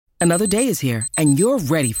Another day is here, and you're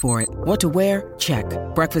ready for it. What to wear? Check.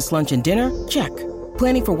 Breakfast, lunch, and dinner? Check.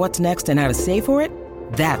 Planning for what's next and how to save for it?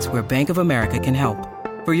 That's where Bank of America can help.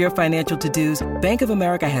 For your financial to-dos, Bank of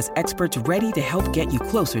America has experts ready to help get you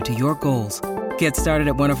closer to your goals. Get started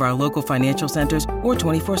at one of our local financial centers or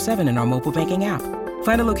 24/7 in our mobile banking app.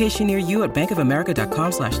 Find a location near you at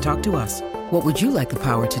bankofamerica.com/talktous. What would you like the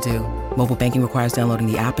power to do? Mobile banking requires downloading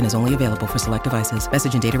the app and is only available for select devices.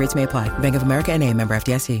 Message and data rates may apply. Bank of America N.A., member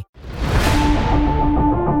FDIC.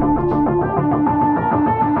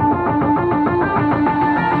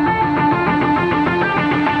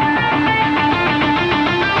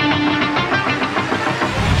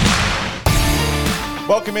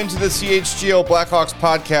 Welcome into the CHGO Blackhawks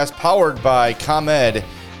podcast powered by ComEd.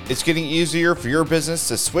 It's getting easier for your business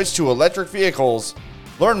to switch to electric vehicles.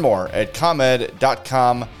 Learn more at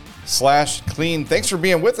comed.com/clean. Thanks for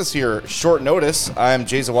being with us here. Short notice. I'm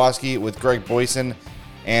Jay Zawoski with Greg Boyson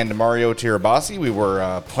and Mario Tirabassi. We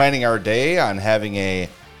were planning our day on having a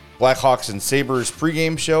Blackhawks and Sabres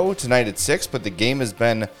pregame show tonight at 6, but the game has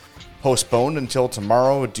been postponed until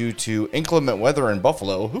tomorrow due to inclement weather in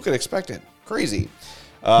Buffalo. Who could expect it? Crazy.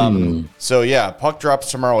 So yeah, puck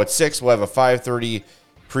drops tomorrow at 6. We'll have a 5:30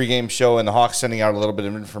 pregame show, and the Hawks sending out a little bit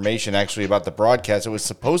of information actually about the broadcast. It was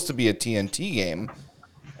supposed to be a TNT game,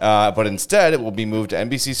 but instead it will be moved to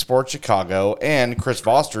NBC Sports Chicago, and Chris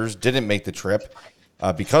Foster's didn't make the trip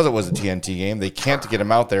because it was a TNT game. They can't get him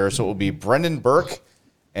out there, so it will be Brendan Burke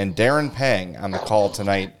and Darren Pang on the call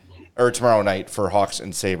tonight or tomorrow night for Hawks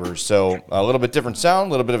and Sabres. So a little bit different sound,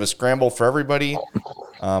 a little bit of a scramble for everybody,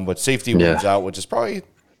 but safety wins out, which is probably,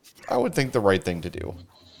 I would think, the right thing to do.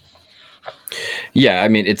 Yeah, I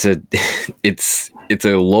mean it's a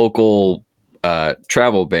local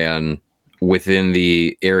travel ban within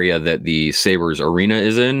the area that the Sabres arena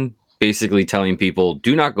is in, basically telling people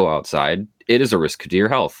do not go outside. It is a risk to your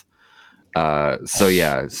health. So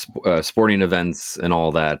yeah, sporting events and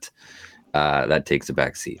all that that takes a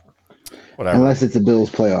back seat. Whatever. Unless it's a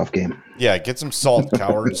Bills playoff game. Yeah, get some salt,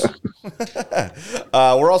 cowards.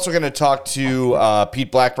 We're also going to talk to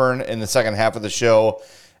Pete Blackburn in the second half of the show.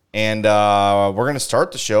 And we're going to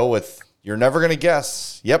start the show with, you're never going to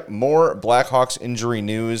guess. Yep, more Blackhawks injury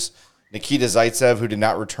news. Nikita Zaitsev, who did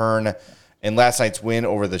not return in last night's win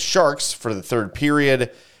over the Sharks for the third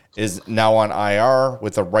period, is now on IR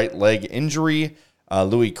with a right leg injury.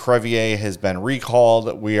 Louis Crevier has been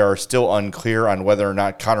recalled. We are still unclear on whether or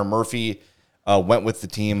not Connor Murphy went with the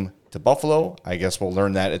team to Buffalo. I guess we'll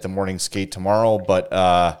learn that at the morning skate tomorrow. But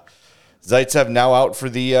Zaitsev now out for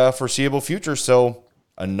the foreseeable future. So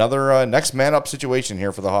another next man up situation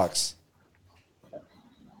here for the Hawks.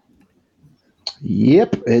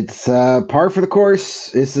 Yep, it's par for the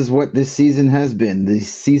course. This is what this season has been, the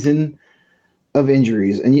season of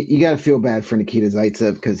injuries. And you got to feel bad for Nikita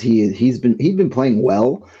Zaitsev because he'd been playing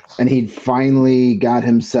well, and he'd finally got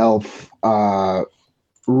himself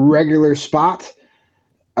regular spot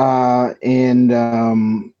and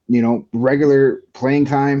regular playing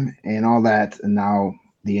time and all that, and now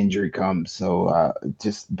the injury comes. So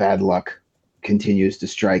just bad luck continues to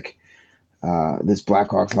strike this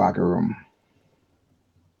Blackhawks locker room.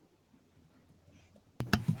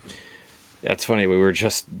 That's funny. We were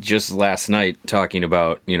just last night talking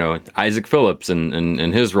about, Isaac Phillips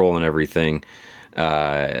and his role and everything.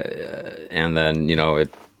 And then,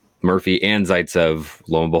 Murphy and Zaitsev,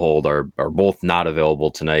 lo and behold, are both not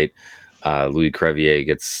available tonight. Louis Crevier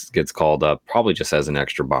gets called up probably just as an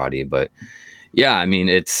extra body. But yeah, I mean,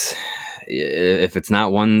 if it's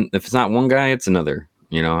not one guy, it's another,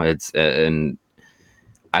 and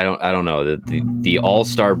I don't know. The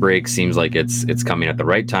All-Star break seems like it's coming at the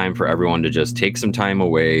right time for everyone to just take some time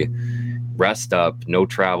away, rest up, no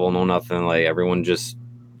travel, no nothing. Like everyone just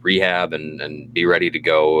rehab and be ready to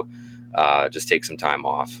go. Just take some time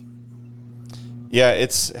off. Yeah,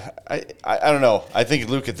 I don't know. I think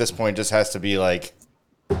Luke at this point just has to be like,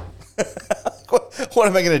 what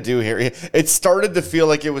am I going to do here? It started to feel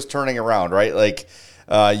like it was turning around, right? Like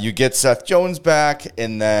you get Seth Jones back,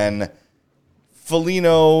 and then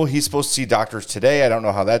Foligno, he's supposed to see doctors today. I don't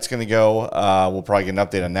know how that's going to go. We'll probably get an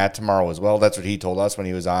update on that tomorrow as well. That's what he told us when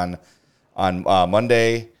he was on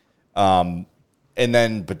Monday. And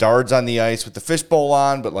then Bedard's on the ice with the fishbowl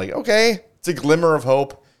on, but okay, it's a glimmer of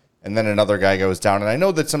hope. And then another guy goes down. And I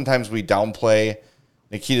know that sometimes we downplay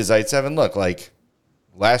Nikita Zaitsev. And look,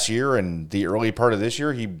 last year and the early part of this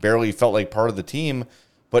year, he barely felt like part of the team.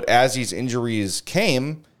 But as these injuries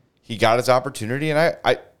came, he got his opportunity. And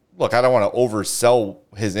I don't want to oversell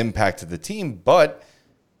his impact to the team, but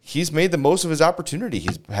he's made the most of his opportunity.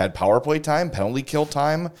 He's had power play time, penalty kill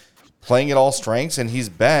time, playing at all strengths, and he's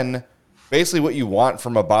been basically what you want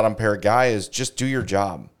from a bottom pair guy is just do your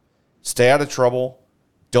job. Stay out of trouble.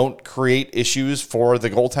 Don't create issues for the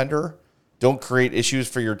goaltender. Don't create issues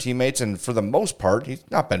for your teammates. And for the most part, he's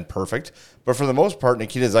not been perfect, but for the most part,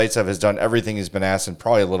 Nikita Zaitsev has done everything he's been asked and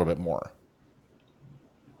probably a little bit more.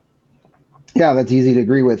 Yeah, that's easy to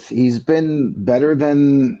agree with. He's been better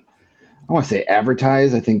than, I want to say,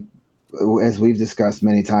 advertised. I think, as we've discussed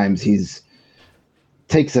many times, he's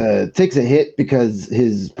takes a hit because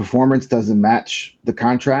his performance doesn't match the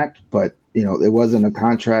contract. But it wasn't a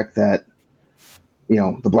contract that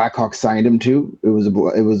the Blackhawks signed him to. It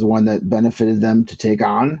was one that benefited them to take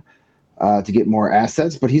on to get more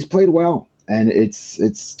assets. But he's played well, and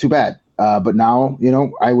it's too bad. But now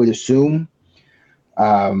I would assume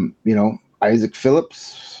Isaac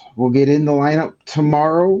Phillips will get in the lineup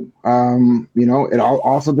tomorrow. It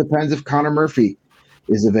also depends if Connor Murphy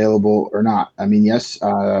is available or not. I mean,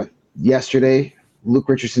 yesterday Luke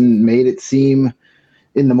Richardson made it seem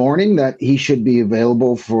in the morning that he should be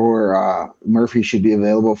available for Murphy should be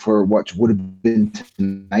available for what would have been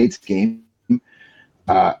tonight's game.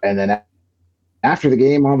 And then after the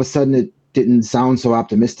game, all of a sudden it didn't sound so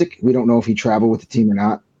optimistic. We don't know if he traveled with the team or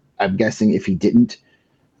not. I'm guessing if he didn't,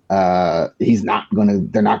 they're not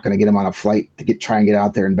gonna get him on a flight to try and get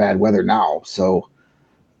out there in bad weather now. So,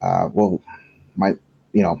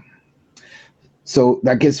 so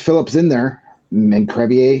that gets Phillips in there and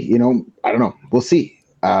Crevier, I don't know. We'll see.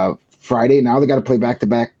 Friday, now they got to play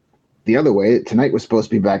back-to-back the other way. Tonight was supposed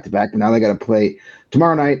to be back-to-back, but now they got to play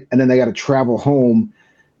tomorrow night, and then they got to travel home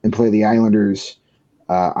and play the Islanders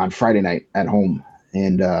on Friday night at home.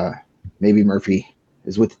 And maybe Murphy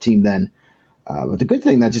is with the team then. But the good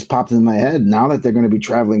thing that just popped in my head, now that they're going to be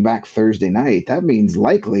traveling back Thursday night, that means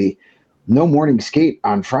likely no morning skate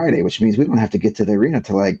on Friday, which means we don't have to get to the arena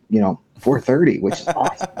till 4:30, which is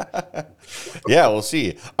awesome. Yeah, we'll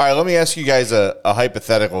see. All right, let me ask you guys a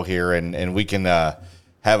hypothetical here, and we can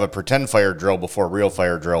have a pretend fire drill before real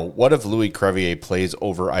fire drill. What if Louis Crevier plays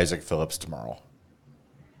over Isaac Phillips tomorrow?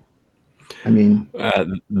 I mean,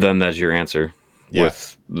 then that's your answer. Yeah.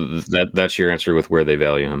 That's your answer with where they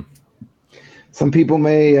value him. Some people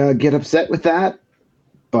may get upset with that,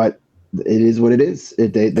 but it is what it is.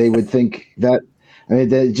 They would think that. I mean,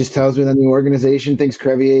 that just tells me that the organization thinks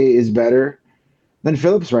Crevier is better than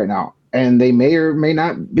Phillips right now, and they may or may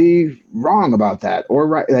not be wrong about that, or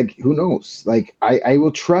right. Like, who knows? Like, I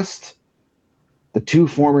will trust the two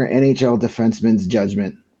former NHL defensemen's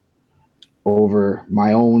judgment over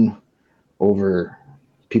my own, over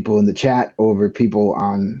people in the chat, over people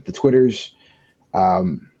on the Twitters.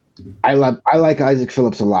 I like Isaac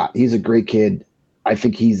Phillips a lot. He's a great kid. I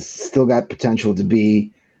think he's still got potential to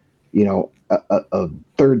be, a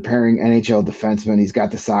third pairing NHL defenseman. He's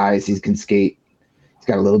got the size. He can skate. He's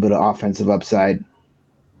got a little bit of offensive upside.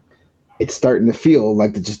 It's starting to feel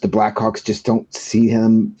like the Blackhawks just don't see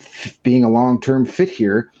him being a long-term fit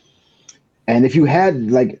here. And if you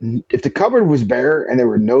had if the cupboard was bare and there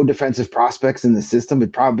were no defensive prospects in the system,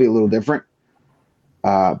 it'd probably be a little different.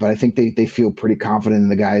 But I think they feel pretty confident in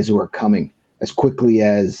the guys who are coming as quickly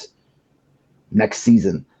as next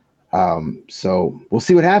season. So we'll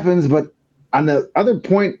see what happens. But on the other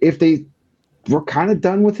point, if they were kind of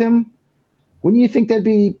done with him, wouldn't you think they'd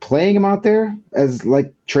be playing him out there as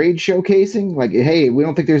trade showcasing? Like, hey, we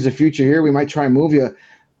don't think there's a future here. We might try and move you.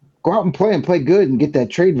 Go out and play good and get that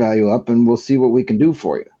trade value up, and we'll see what we can do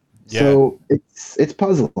for you. Yeah. So it's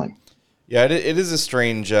puzzling. Yeah, it is a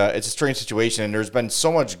strange situation, and there's been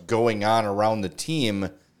so much going on around the team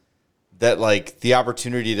that the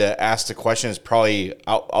opportunity to ask the question is probably,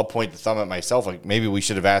 I'll point the thumb at myself. Maybe we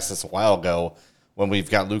should have asked this a while ago when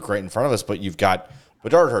we've got Luke right in front of us, but you've got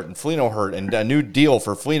Bedard hurt and Foligno hurt and a new deal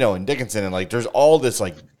for Foligno and Dickinson. And there's all this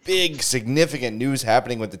big significant news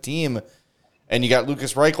happening with the team. And you got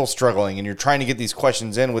Lucas Reichel struggling, and you're trying to get these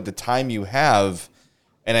questions in with the time you have.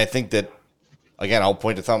 And I think that, again, I'll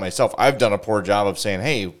point the thumb at myself. I've done a poor job of saying,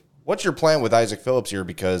 hey, what's your plan with Isaac Phillips here?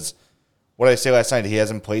 Because what did I say last night? He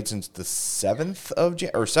hasn't played since the 7th of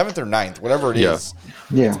or 7th or 9th, whatever it is.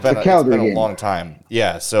 Yeah, it's been a long time.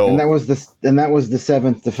 Yeah, so and that was the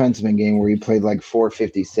 7th defenseman game where he played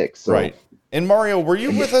 456. So. Right. And Mario, were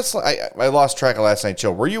you with us? I lost track of last night's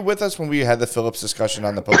show. Were you with us when we had the Phillips discussion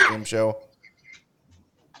on the post-game show?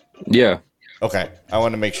 Yeah. Okay. I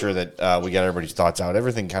want to make sure that we got everybody's thoughts out.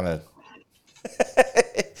 Everything kind of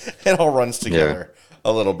it all runs together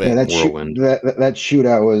a little bit. Yeah, that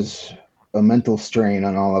shootout was a mental strain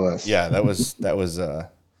on all of us. Yeah, that was a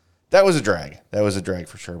drag. That was a drag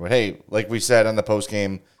for sure. But hey, like we said on the post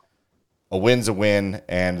game, a win's a win,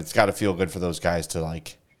 and it's got to feel good for those guys to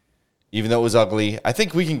even though it was ugly. I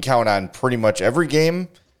think we can count on pretty much every game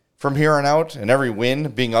from here on out, and every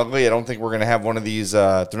win being ugly. I don't think we're going to have one of these.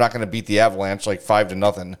 They're not going to beat the Avalanche like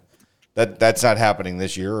 5-0. That's not happening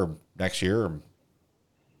this year or next year or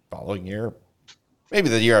following year, maybe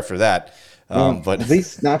the year after that. But at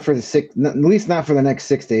least not for the next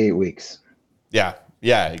 6 to 8 weeks. Yeah,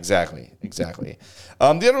 exactly. The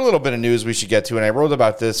other little bit of news we should get to, and I wrote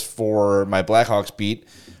about this for my Blackhawks beat,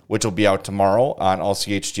 which will be out tomorrow on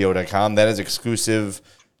allchgo.com. That is exclusive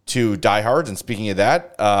to diehards. And speaking of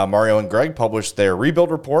that, Mario and Greg published their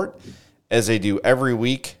rebuild report, as they do every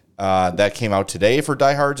week. That came out today for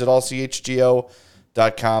diehards at allchgo.com.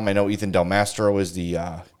 I know Ethan Del Mastro is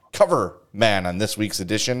the cover man on this week's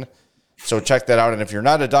edition, so check that out. And if you're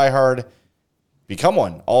not a diehard, become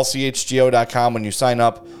one. allchgo.com. When you sign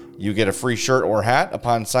up, you get a free shirt or hat.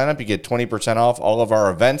 Upon sign up, you get 20% off all of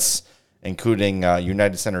our events, including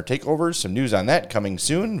United Center takeovers. Some news on that coming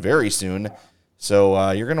soon, very soon.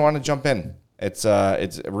 So you're going to want to jump in. It's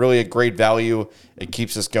really a great value. It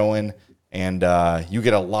keeps us going, and you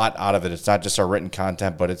get a lot out of it. It's not just our written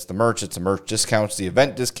content, but it's the merch. It's the merch discounts, the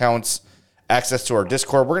event discounts, access to our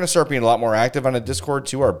Discord. We're going to start being a lot more active on the Discord,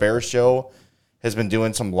 too. Our Bears show has been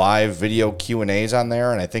doing some live video Q&As on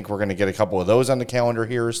there, and I think we're going to get a couple of those on the calendar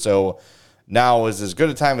here. So now is as good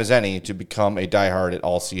a time as any to become a diehard at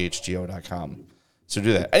allchgo.com. So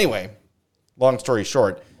do that. Anyway, long story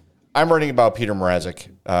short, I'm writing about Petr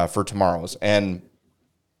Mrazek for tomorrow's, and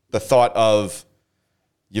the thought of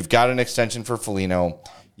you've got an extension for Foligno,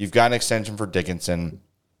 you've got an extension for Dickinson.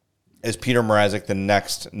 Is Petr Mrazek the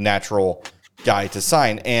next natural guy to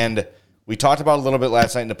sign? And we talked about it a little bit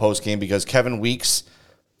last night in the postgame because Kevin Weeks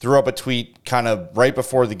threw up a tweet kind of right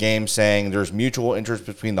before the game saying there's mutual interest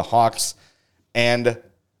between the Hawks and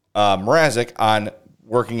Mrazek on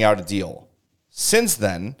working out a deal. Since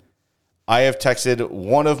then, I have texted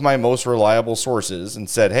one of my most reliable sources and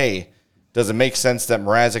said, hey, does it make sense that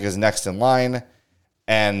Mrazek is next in line?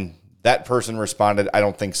 And that person responded, I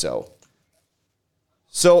don't think so.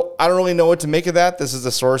 So I don't really know what to make of that. This is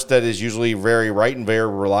a source that is usually very right and very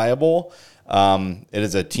reliable. It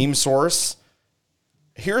is a team source.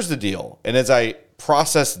 Here's the deal. And as I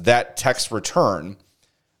processed that text return,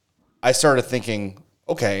 I started thinking,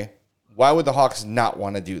 okay, why would the Hawks not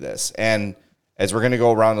want to do this? And as we're going to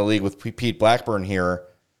go around the league with Pete Blackburn here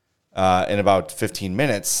in about 15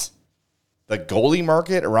 minutes, the goalie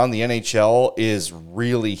market around the NHL is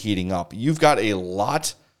really heating up. You've got a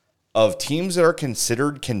lot of teams that are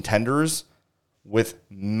considered contenders with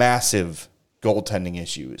massive goaltending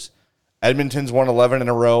issues. Edmonton's won 11 in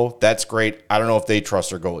a row. That's great. I don't know if they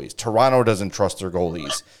trust their goalies. Toronto doesn't trust their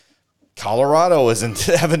goalies. Colorado isn't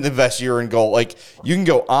having the best year in goal. Like, you can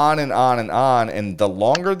go on and on and on, and the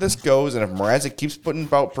longer this goes, and if Mrazek keeps putting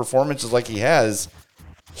about performances like he has,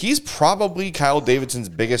 he's probably Kyle Davidson's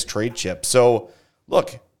biggest trade chip. So,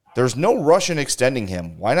 look, there's no rush in extending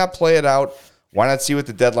him. Why not play it out? Why not see what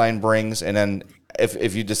the deadline brings? And then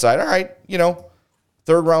if you decide, all right,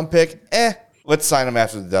 third round pick, let's sign him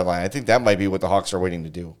after the deadline. I think that might be what the Hawks are waiting to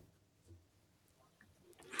do.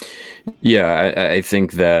 Yeah, I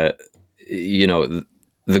think that, the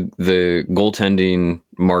goaltending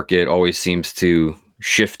market always seems to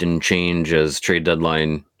shift and change as trade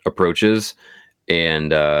deadline approaches,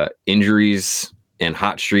 and injuries and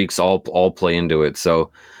hot streaks all play into it. So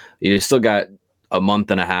you still got a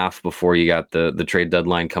month and a half before you got the trade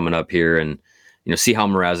deadline coming up here, and see how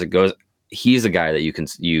Mrazek goes. He's a guy that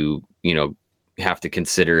you have to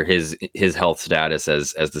consider his health status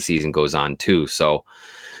as the season goes on too. So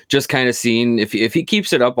just kind of seeing if he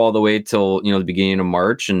keeps it up all the way till the beginning of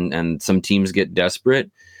March and some teams get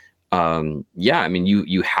desperate.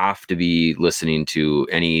 You have to be listening to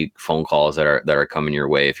any phone calls that are coming your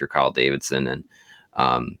way if you're Kyle Davidson,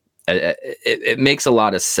 and it makes a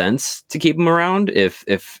lot of sense to keep him around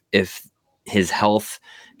if his health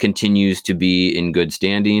continues to be in good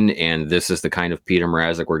standing, and this is the kind of Petr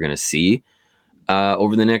Mrazek we're going to see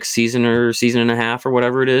over the next season or season and a half or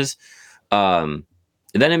whatever it is.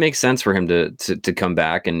 Then it makes sense for him to come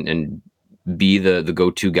back and be the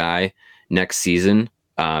go-to guy next season.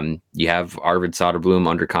 You have Arvid Soderblom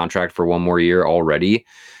under contract for one more year already.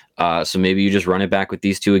 So maybe you just run it back with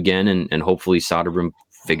these two again, and hopefully Soderblom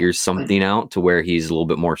figures something out to where he's a little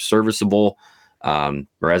bit more serviceable.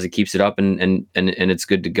 Mrazek keeps it up and it's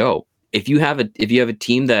good to go. If you have a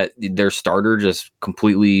team that their starter just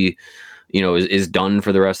completely, is done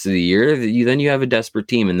for the rest of the year, then you have a desperate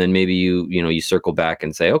team, and then maybe you circle back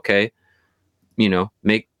and say, okay,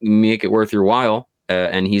 make it worth your while,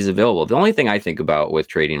 and he's available. The only thing I think about with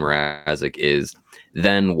trading Mrazek is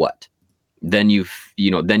then what? Then you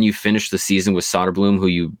finish the season with Soderblom, who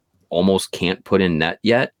you almost can't put in net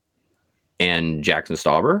yet, and Jackson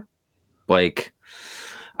Stauber. Like,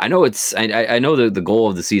 I know I know that the goal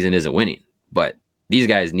of the season isn't winning, but these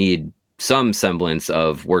guys need some semblance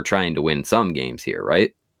of we're trying to win some games here,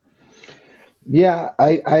 right? Yeah,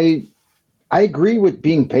 I agree with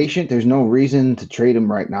being patient. There's no reason to trade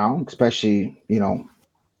him right now, especially,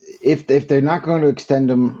 if they're not going to extend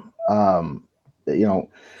him. I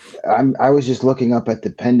was just looking up at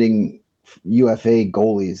the pending UFA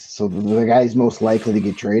goalies. So the guy's most likely to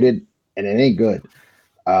get traded, and it ain't good.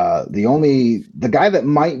 The guy that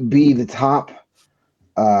might be the top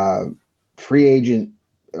free agent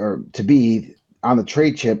or to be on the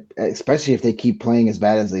trade chip, especially if they keep playing as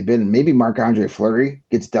bad as they've been, maybe Marc-Andre Fleury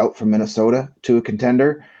gets dealt from Minnesota to a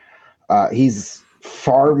contender. He's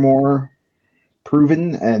far more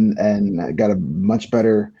proven and got a much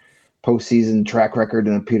better postseason track record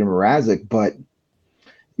than a Peter Mrazek, but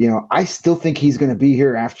I still think he's going to be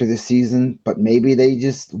here after this season, but maybe they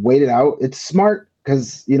just wait it out. It's smart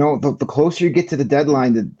because, the closer you get to the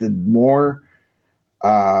deadline, the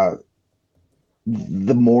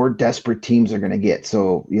more desperate teams are going to get.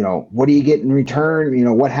 So, what do you get in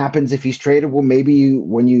return? What happens if he's traded? Well, maybe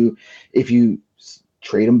if you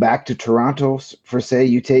trade him back to Toronto for, say,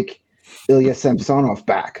 you take Ilya Samsonov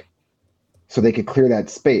back so they could clear that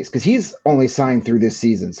space because he's only signed through this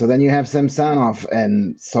season. So then you have Samsonov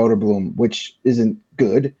and Soderblom, which isn't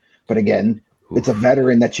good. But again, it's a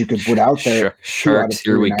veteran that you could put out there. Sharks,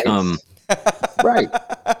 here we come. Right.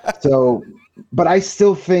 So, but I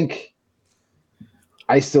still think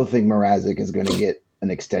Mrazek is going to get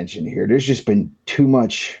an extension here. There's just been too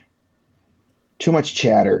much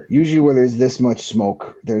chatter. Usually where there's this much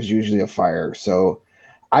smoke, there's usually a fire. So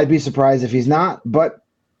I'd be surprised if he's not, but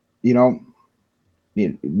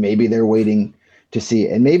maybe they're waiting to see.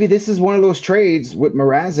 And maybe this is one of those trades with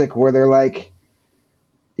Mrazek where they're like,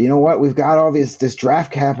 you know what? We've got all this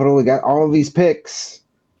draft capital. We got all of these picks.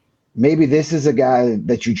 Maybe this is a guy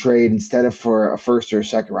that you trade instead of for a first or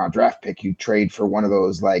second round draft pick. You trade for one of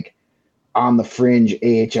those like on the fringe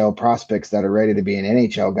AHL prospects that are ready to be an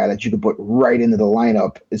NHL guy that you can put right into the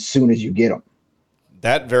lineup as soon as you get them.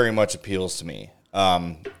 That very much appeals to me.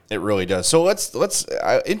 It really does. So let's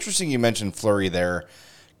interesting you mentioned Fleury there,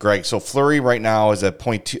 Greg. So Fleury right now is at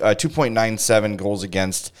 2.97 goals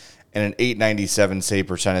against and an 897 save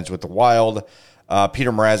percentage with the Wild.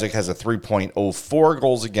 Peter Mrazek has a 3.04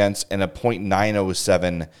 goals against and a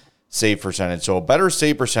 .907 save percentage. So a better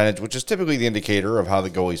save percentage, which is typically the indicator of how the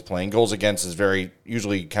goalie's playing. Goals against is very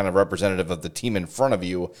usually kind of representative of the team in front of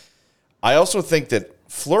you. I also think that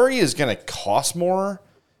Fleury is going to cost more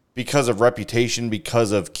because of reputation,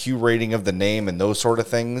 because of Q rating of the name and those sort of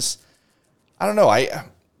things. I don't know.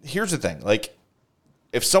 Here's the thing. Like,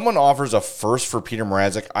 if someone offers a first for Peter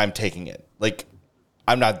Mrazek, I'm taking it. Like,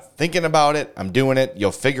 I'm not thinking about it. I'm doing it.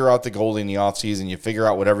 You'll figure out the goalie in the offseason. You figure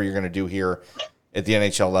out whatever you're going to do here at the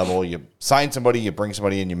NHL level. You sign somebody, you bring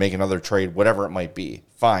somebody in, you make another trade, whatever it might be.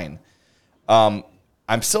 Fine. I'm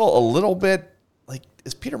still a little bit like,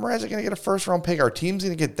 is Peter Mrazek going to get a first-round pick? Are teams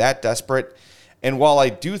going to get that desperate? And while I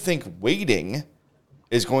do think waiting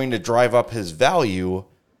is going to drive up his value,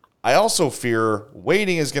 I also fear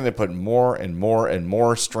waiting is going to put more and more and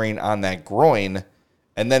more strain on that groin,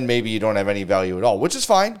 and then maybe you don't have any value at all, which is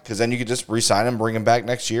fine, because then you could just re-sign him, bring him back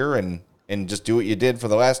next year, and just do what you did for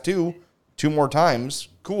the last two more times.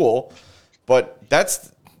 Cool. But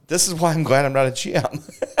this is why I'm glad I'm not a GM,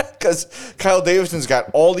 because Kyle Davidson's got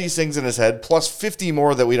all these things in his head, plus 50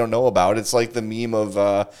 more that we don't know about. It's like the meme of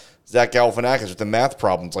Zach Galifianakis with the math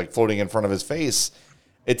problems like floating in front of his face.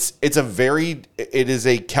 It is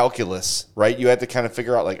a calculus, right? You have to kind of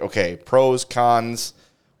figure out like, okay, pros, cons,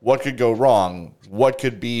 what could go wrong? What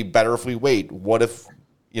could be better if we wait? What if,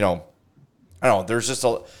 I don't know.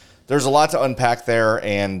 There's a lot to unpack there.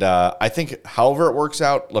 And I think however it works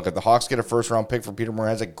out, look, if the Hawks get a first round pick for Peter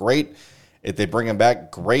Mrazek, great. If they bring him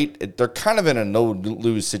back, great. They're kind of in a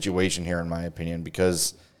no-lose situation here, in my opinion,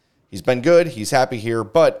 because he's been good. He's happy here.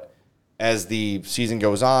 But as the season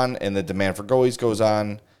goes on and the demand for goalies goes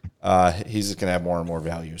on, he's just going to have more and more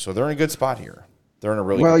value. So they're in a good spot here. They're in a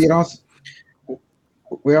really good spot.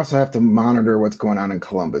 We also have to monitor what's going on in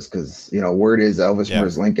Columbus because, word is Elvis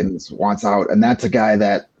Merzlikins wants out. And that's a guy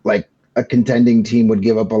that, like, a contending team would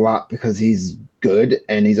give up a lot because he's good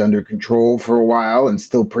and he's under control for a while and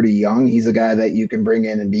still pretty young. He's a guy that you can bring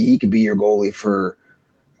in and he could be your goalie for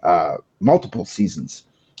multiple seasons.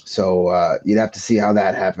 So you'd have to see how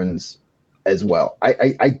that happens as well.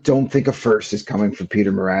 I don't think a first is coming for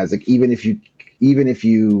Peter Mrazek, even if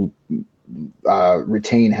you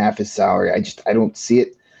retain half his salary. I don't see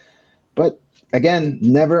it. But again,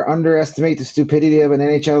 never underestimate the stupidity of an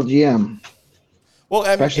NHL GM. Well,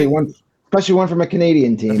 especially one especially one from a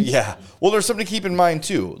Canadian team. Yeah. Well, there's something to keep in mind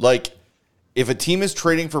too. Like, if a team is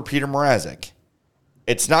trading for Peter Mrazek,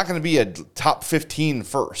 it's not going to be a top 15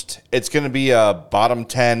 first. It's going to be a bottom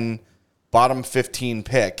 10, bottom 15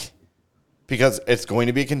 pick because it's going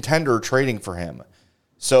to be a contender trading for him.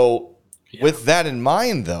 So with that in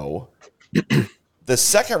mind, though, the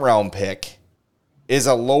second round pick is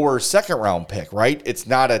a lower second round pick, right? It's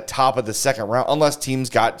not a top of the second round unless teams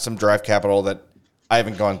got some draft capital that I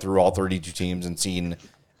haven't gone through all 32 teams and seen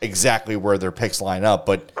exactly where their picks line up.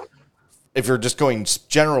 But if you're just going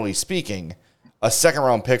generally speaking, a second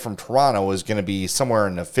round pick from Toronto is going to be somewhere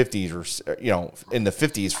in the 50s or, in the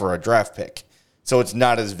 50s for a draft pick. So it's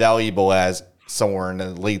not as valuable as somewhere in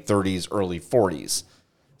the late 30s, early 40s.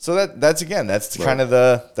 So that's kind of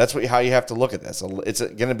how you have to look at this. It's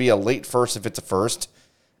going to be a late first if it's a first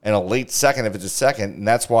and a late second if it's a second. And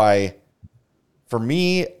that's why for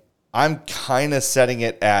me, I'm kind of setting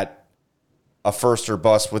it at a first or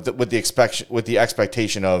bust with the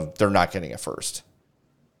expectation of they're not getting a first.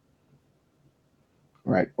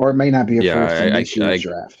 Right. Or it may not be a first in this year's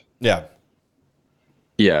draft. Yeah.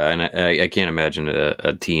 Yeah, and I can't imagine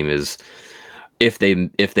a team is if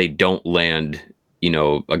they don't land,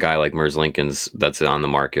 a guy like Merz Lincoln's that's on the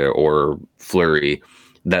market or Fleury,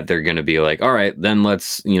 that they're going to be like, all right, then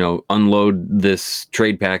let's unload this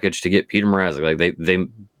trade package to get Peter Mrazek. Like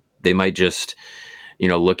they might just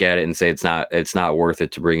look at it and say it's not worth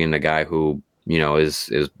it to bring in a guy who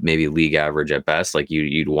is maybe league average at best. Like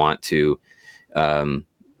you'd want to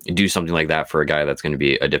do something like that for a guy that's going to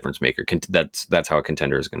be a difference maker. That's how a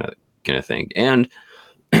contender is going to think. And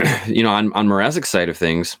on Mrazek's side of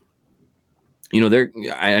things,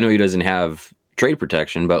 I know he doesn't have trade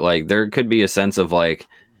protection, but like there could be a sense of like,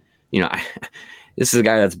 this is a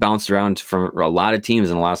guy that's bounced around from a lot of teams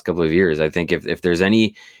in the last couple of years. I think if there's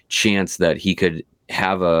any chance that he could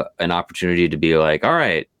have an opportunity to be like, all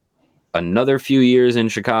right, another few years in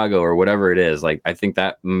Chicago or whatever it is, like I think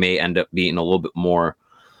that may end up being a little bit more,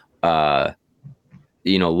 look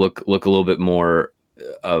a little bit more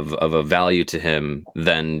of a value to him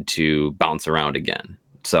than to bounce around again.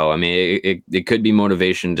 So I mean, it could be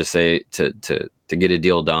motivation to say to get a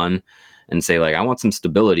deal done and say like I want some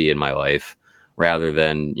stability in my life rather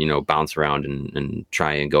than bounce around and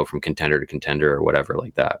try and go from contender to contender or whatever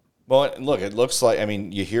like that. Well, look, it looks like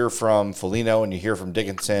you hear from Foligno and you hear from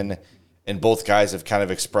Dickinson, and both guys have kind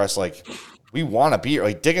of expressed like we want to be here.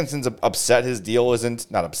 Like Dickinson's upset his deal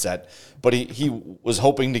isn't not upset, but he was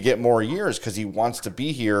hoping to get more years because he wants to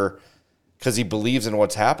be here. Because he believes in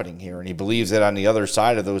what's happening here, and he believes that on the other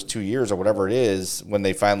side of those 2 years or whatever it is, when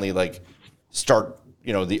they finally start,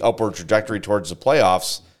 the upward trajectory towards the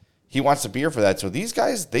playoffs, he wants to be here for that. So these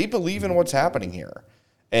guys, they believe in what's happening here,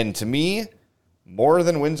 and to me, more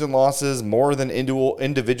than wins and losses, more than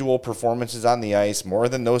individual performances on the ice, more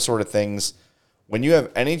than those sort of things. When you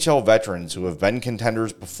have NHL veterans who have been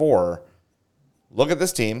contenders before, look at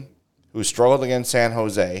this team who struggled against San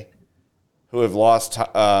Jose, who have lost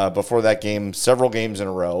before that game several games in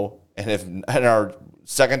a row and are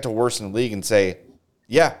second to worst in the league and say,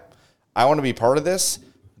 yeah, I want to be part of this.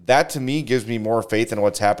 That to me gives me more faith in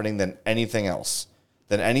what's happening than anything else,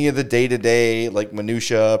 than any of the day-to-day like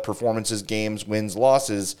minutia, performances, games, wins,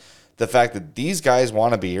 losses. The fact that these guys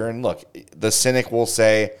want to be here. And look, the cynic will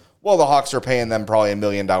say, well, the Hawks are paying them probably $1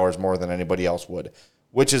 million more than anybody else would,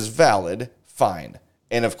 which is valid, fine.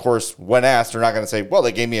 And of course, when asked, they're not going to say, well,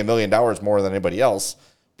 they gave me $1 million more than anybody else.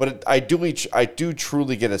 But I do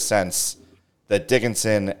truly get a sense that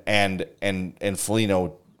Dickinson and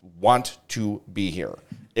Foligno want to be here.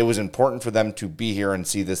 It was important for them to be here and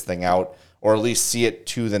see this thing out, or at least see it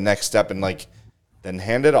to the next step and then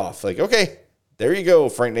hand it off. Like, okay, there you go,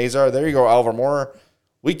 Frank Nazar. There you go, Alvar Moore.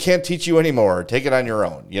 We can't teach you anymore. Take it on your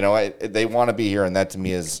own. They want to be here, and that to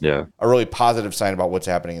me is a really positive sign about what's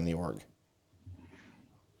happening in the org.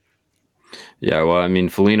 Yeah, well, I mean,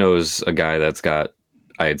 Foligno is a guy that's got,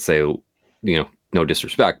 I'd say, no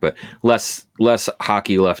disrespect, but less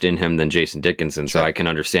hockey left in him than Jason Dickinson. Sure. So I can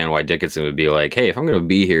understand why Dickinson would be like, hey, if I'm going to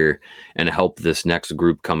be here and help this next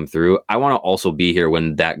group come through, I want to also be here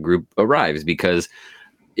when that group arrives, because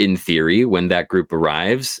in theory, when that group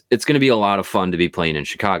arrives, it's going to be a lot of fun to be playing in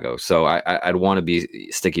Chicago. So I'd want to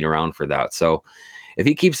be sticking around for that. So if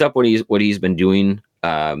he keeps up what he's been doing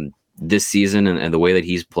this season and the way that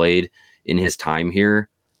he's played in his time here,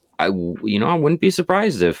 I wouldn't be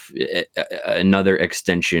surprised if another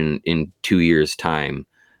extension in 2 years' time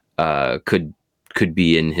could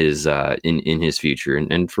be in his future.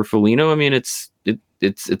 And for Foligno, I mean, it's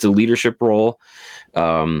a leadership role.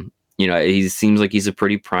 He seems like he's a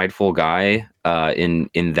pretty prideful guy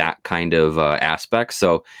in that kind of aspect.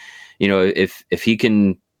 So, if he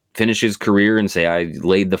can finish his career and say, I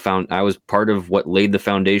was part of what laid the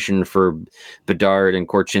foundation for Bedard and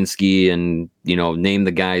Korchinski and, name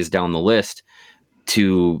the guys down the list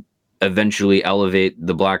to eventually elevate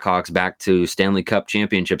the Blackhawks back to Stanley Cup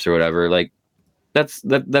championships or whatever. Like that's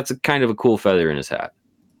a kind of a cool feather in his hat.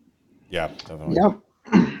 Yeah, definitely. Yep.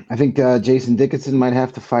 I think Jason Dickinson might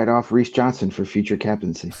have to fight off Reese Johnson for future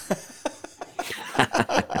captaincy.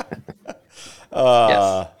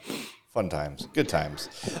 Yes. Fun times. Good times.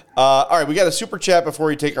 All right, we got a super chat before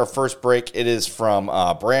we take our first break. It is from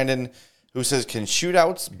Brandon, who says, can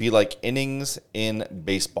shootouts be like innings in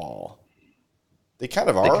baseball? They kind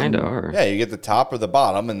of are. They kind of are. Yeah, you get the top or the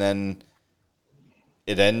bottom, and then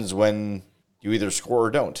it ends when you either score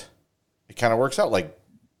or don't. It kind of works out. Like,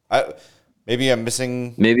 maybe I'm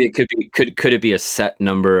missing. Maybe it could it be a set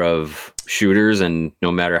number of shooters, and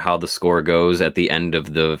no matter how the score goes at the end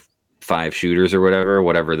of the 5 shooters or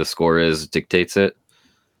whatever the score is dictates it.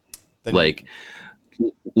 Then like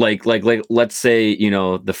let's say,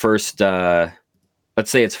 the first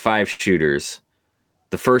let's say it's 5 shooters.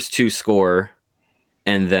 The first 2 score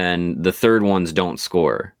and then the third ones don't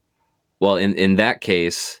score. Well, in that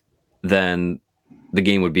case, then the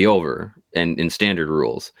game would be over and in standard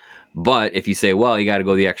rules. But if you say, well, you got to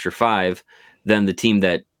go the extra 5, then the team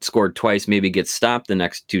that scored twice maybe gets stopped the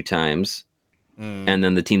next 2 times. And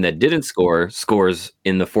then the team that didn't scores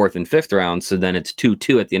in the 4th and 5th round. So then it's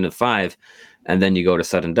 2-2 at the end of 5. And then you go to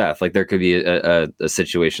sudden death. Like there could be a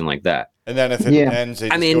situation like that. And then if it ends, they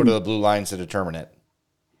just go to the blue lines to determine it.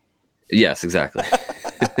 Yes, exactly.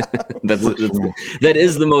 That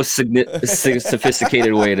is the most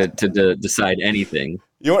sophisticated way to decide anything.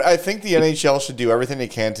 You know what? I think the NHL should do everything they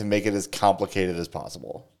can to make it as complicated as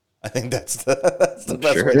possible. I think that's the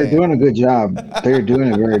best way. They're doing a good job. They're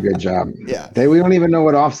doing a very good job. Yeah. We don't even know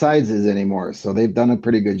what offsides is anymore, so they've done a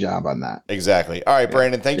pretty good job on that. Exactly. All right,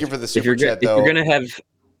 Brandon, thank you for the super chat, though. If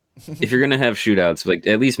you're gonna have shootouts, like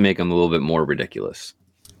at least make them a little bit more ridiculous.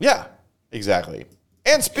 Yeah, exactly.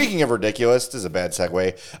 And speaking of ridiculous, this is a bad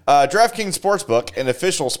segue. DraftKings Sportsbook, an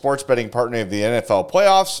official sports betting partner of the NFL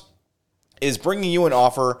playoffs, is bringing you an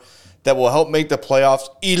offer that will help make the playoffs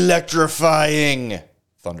electrifying.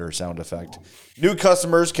 Thunder sound effect. New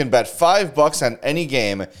customers can bet $5 on any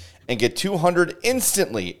game and get $200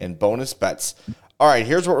 instantly in bonus bets. All right,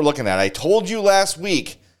 here's what we're looking at. I told you last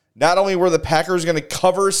week, not only were the Packers going to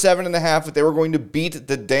cover 7.5, but they were going to beat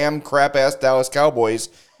the damn crap-ass Dallas Cowboys,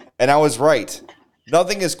 and I was right.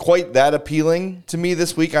 Nothing is quite that appealing to me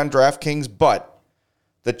this week on DraftKings, but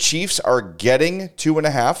the Chiefs are getting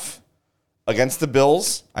 2.5 against the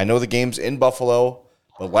Bills. I know the game's in Buffalo,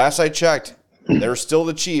 but last I checked, they're still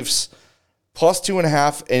the Chiefs, plus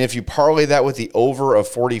 2.5. And if you parlay that with the over of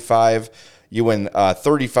 45, you win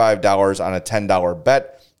 $35 on a $10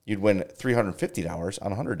 bet. You'd win $350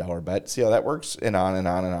 on a $100 bet. See how that works? And on and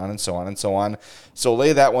on and on and so on and so on. So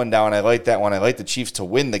lay that one down. I like that one. I like the Chiefs to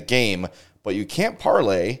win the game, but you can't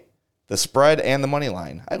parlay the spread and the money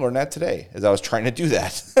line. I learned that today as I was trying to do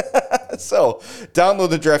that. So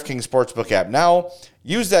download the DraftKings Sportsbook app now.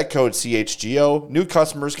 Use that code CHGO. New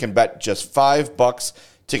customers can bet just $5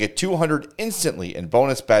 to get $200 instantly in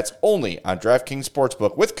bonus bets only on DraftKings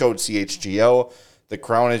Sportsbook with code CHGO. The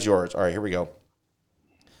crown is yours. All right, here we go.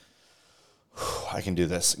 I can do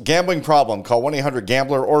this. Gambling problem? Call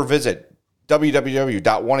 1-800-GAMBLER or visit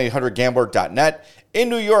www.1800gambler.net. In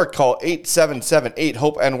New York, call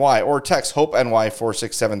 877-8-HOPE-NY or text HOPE-NY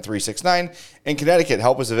 467-369. In Connecticut,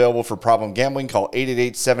 help is available for problem gambling. Call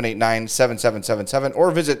 888-789-7777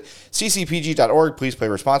 or visit ccpg.org. Please play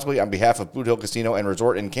responsibly on behalf of Boot Hill Casino and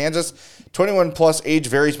Resort in Kansas. 21 plus, age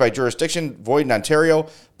varies by jurisdiction, void in Ontario.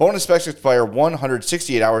 Bonus specs expire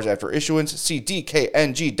 168 hours after issuance. See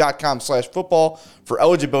dkng.com/football for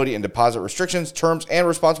eligibility and deposit restrictions, terms, and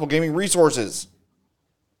responsible gaming resources.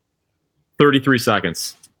 33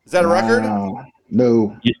 seconds. Is that a record?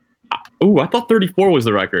 No. Yeah. Oh, I thought 34 was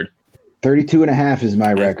the record. 32.5 is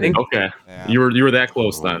my record. Okay. Yeah. You were that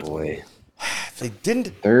close then. Boy. If they didn't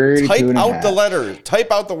 32 type and a out half. the letters,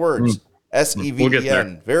 type out the words. SEVEN. We'll get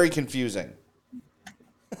there. Very confusing.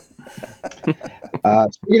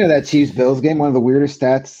 Speaking of that Chiefs-Bills game, one of the weirdest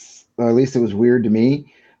stats, or at least it was weird to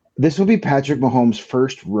me, this will be Patrick Mahomes'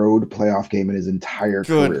 first road playoff game in his entire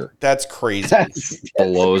career. That's crazy. That's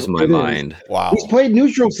Blows my mind. Wow. He's played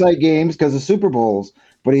neutral site games because of Super Bowls,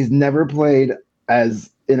 but he's never played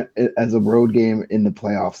as a road game in the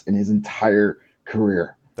playoffs in his entire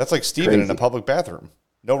career. That's like Steven in a public bathroom.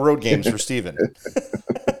 No road games for Steven.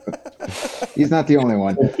 He's not the only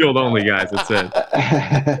one. Field only, guys. That's it.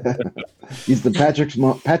 He's the Patrick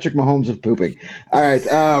Mahomes of pooping. All right.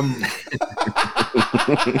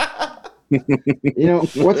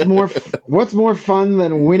 What's more fun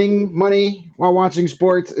than winning money while watching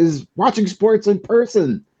sports is watching sports in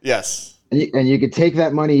person. Yes. And you could take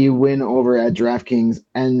that money you win over at DraftKings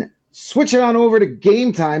and switch it on over to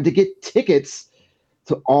Game Time to get tickets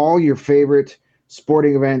to all your favorite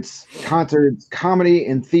sporting events, concerts, comedy,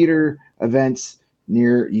 and theater events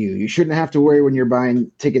near you. You shouldn't have to worry when you're buying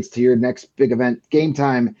tickets to your next big event. Game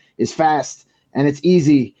Time is fast and it's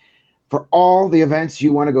easy for all the events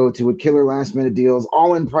you want to go to with killer last-minute deals,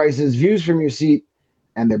 all-in prices, views from your seat,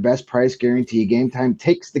 and their best price guarantee. Game Time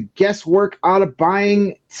takes the guesswork out of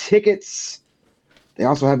buying tickets. They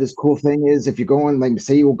also have this cool thing is if you're going, like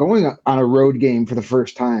say you're going on a road game for the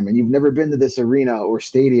first time and you've never been to this arena or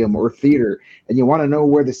stadium or theater and you want to know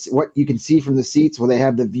what you can see from the seats, well, they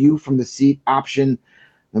have the view from the seat option.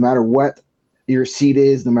 No matter what your seat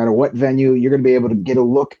is, no matter what venue, you're going to be able to get a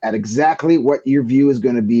look at exactly what your view is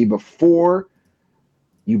going to be before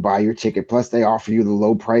you buy your ticket. Plus, they offer you the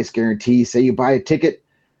low price guarantee. Say you buy a ticket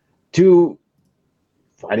to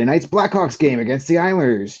Friday night's Blackhawks game against the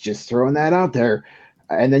Islanders, just throwing that out there.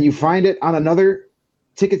 And then you find it on another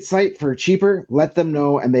ticket site for cheaper, let them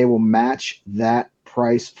know, and they will match that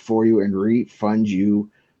price for you and refund you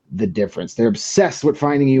the difference. They're obsessed with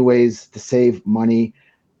finding you ways to save money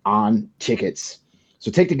on tickets.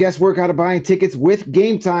 So take the guesswork out of buying tickets with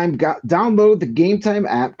Game Time. Download the Game Time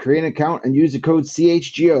app, create an account, and use the code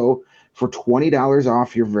CHGO for $20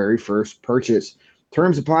 off your very first purchase.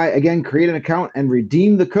 Terms apply. Again, create an account and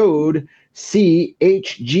redeem the code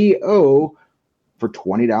CHGO for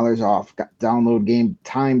 $20 off. Download Game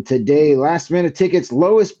Time today. Last minute tickets,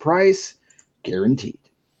 lowest price guaranteed.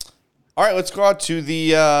 All right, let's go out to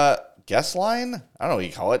the guest line. I don't know what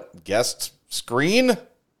you call it. Guest screen.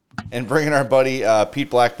 And bring in our buddy Pete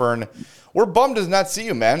Blackburn. We're bummed to not see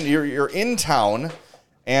you, man. You're in town,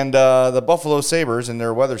 and the Buffalo Sabres and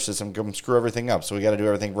their weather system come screw everything up, so we got to do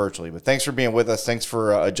everything virtually. But thanks for being with us. Thanks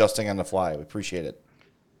for adjusting on the fly. We appreciate it.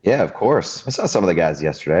 Yeah, of course. I saw some of the guys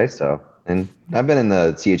yesterday, and I've been in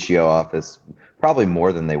the CHGO office probably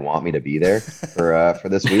more than they want me to be there for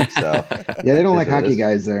this week. So yeah, they don't like hockey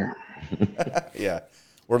guys there. Yeah.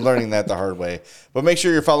 We're learning that the hard way. But make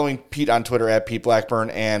sure you're following Pete on Twitter at Pete Blackburn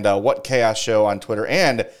and What Chaos Show on Twitter.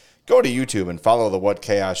 And go to YouTube and follow the What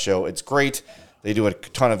Chaos Show. It's great. They do a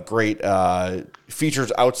ton of great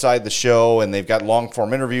features outside the show, and they've got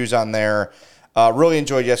long-form interviews on there. Really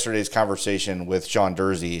enjoyed yesterday's conversation with Sean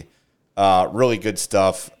Dursey. Really good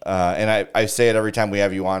stuff. And I say it every time we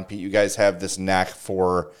have you on, Pete. You guys have this knack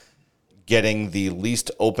for getting the least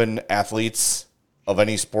open athletes of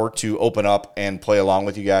any sport to open up and play along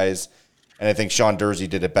with you guys. And I think Sean Dursey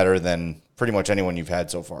did it better than pretty much anyone you've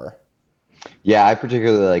had so far. Yeah, I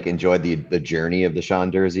particularly enjoyed the journey of the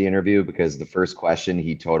Sean Dursey interview because the first question,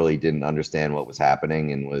 he totally didn't understand what was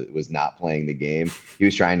happening and was not playing the game. He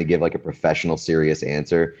was trying to give a professional, serious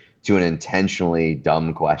answer to an intentionally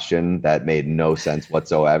dumb question that made no sense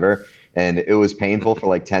whatsoever. And it was painful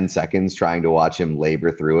for 10 seconds trying to watch him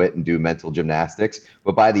labor through it and do mental gymnastics.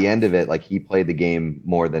 But by the end of it, he played the game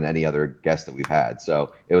more than any other guest that we've had.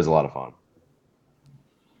 So it was a lot of fun.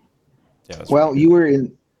 Yeah, well, you were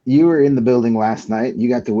in the building last night. You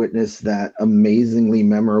got to witness that amazingly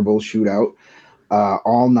memorable shootout,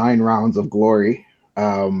 all 9 rounds of glory.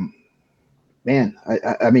 Man,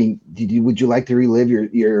 I mean, would you like to relive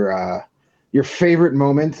your favorite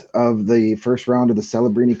moment of the first round of the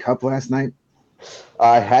Celebrini Cup last night?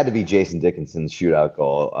 It had to be Jason Dickinson's shootout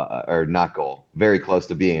goal, or not goal, very close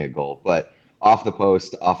to being a goal, but off the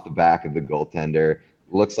post, off the back of the goaltender.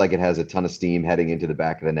 Looks like it has a ton of steam heading into the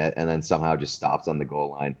back of the net and then somehow just stops on the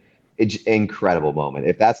goal line. It's an incredible moment.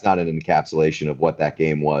 If that's not an encapsulation of what that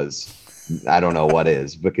game was, I don't know what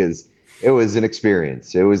is, because it was an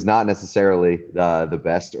experience. It was not necessarily the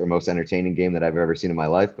best or most entertaining game that I've ever seen in my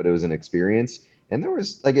life, but it was an experience. And there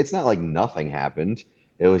was it's not like nothing happened.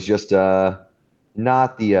 It was just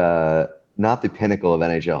not the pinnacle of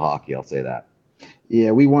NHL hockey. I'll say that.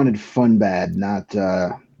 Yeah, we wanted fun bad, not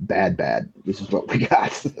bad. This is what we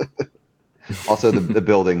got. Also, the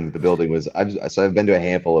building was. I've been to a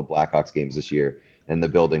handful of Blackhawks games this year, and the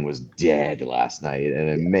building was dead last night, and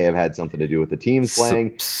it may have had something to do with the teams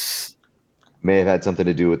playing. May have had something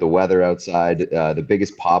to do with the weather outside. The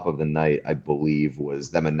biggest pop of the night, I believe,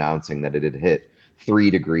 was them announcing that it had hit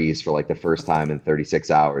 3 degrees for the first time in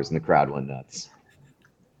 36 hours, and the crowd went nuts.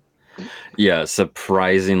 Yeah,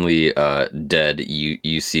 surprisingly dead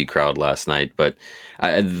UC crowd last night, but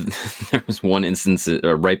there was one instance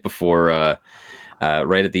right before,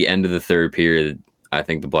 right at the end of the third period. I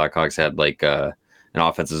think the Blackhawks had an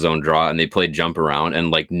offensive zone draw, and they played Jump Around,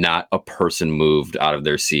 and like not a person moved out of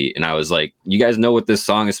their seat. And I was like, you guys know what this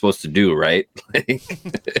song is supposed to do, right?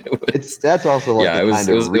 That's also like Yeah, a kind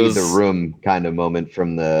of it read was- the room kind of moment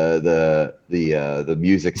from the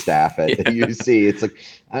music staff at the UC. It's like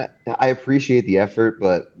I appreciate the effort,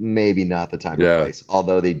 but maybe not the time or place.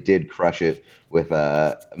 Although they did crush it with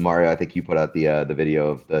Mario. I think you put out the video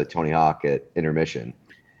of the Tony Hawk at intermission.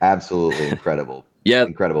 Absolutely incredible. Yeah.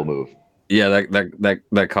 Incredible move. Yeah,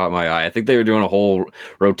 that caught my eye. I think they were doing a whole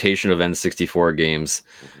rotation of N64 games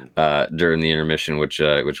during the intermission, which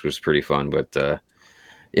was pretty fun. But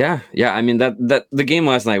yeah. I mean that the game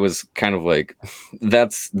last night was kind of like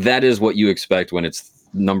that is what you expect when it's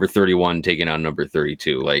number 31 taking on number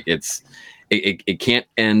 32. Like it can't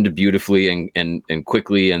end beautifully and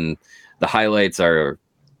quickly, and the highlights are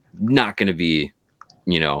not going to be,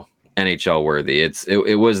 NHL worthy.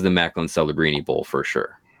 It was the Macklin Celebrini Bowl for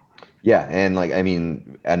sure. Yeah, and like I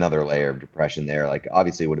mean, another layer of depression there. Like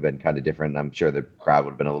obviously, it would have been kind of different. I'm sure the crowd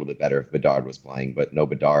would have been a little bit better if Bedard was playing, but no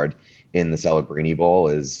Bedard in the Celebrini Bowl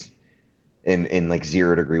is in like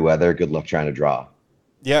 0-degree weather. Good luck trying to draw.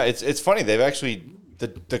 Yeah, it's funny. They've actually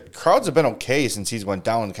the crowds have been okay since he's went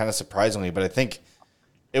down, kind of surprisingly. But I think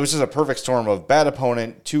it was just a perfect storm of bad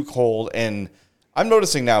opponent, too cold, and I'm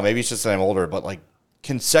noticing now. Maybe it's just that I'm older, but like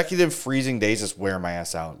consecutive freezing days just wear my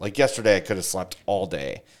ass out. Like yesterday, I could have slept all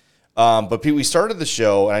day. But Pete, we started the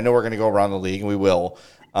show, and I know we're going to go around the league, and we will.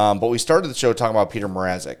 But we started the show talking about Petr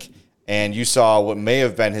Mrazek, and you saw what may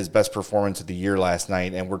have been his best performance of the year last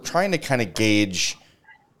night, and we're trying to kind of gauge,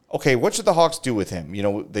 okay, what should the Hawks do with him?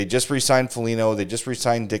 They just re-signed Foligno, they just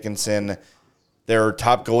re-signed Dickinson. Their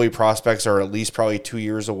top goalie prospects are at least probably 2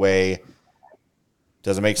 years away.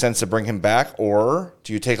 Does it make sense to bring him back, or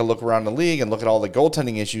do you take a look around the league and look at all the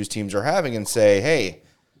goaltending issues teams are having and say, hey,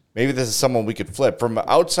 maybe this is someone we could flip? From an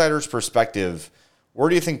outsider's perspective, where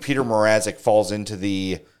do you think Petr Mrazek falls into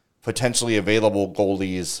the potentially available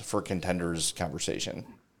goalies for contenders conversation?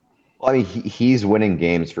 Well, I mean, he's winning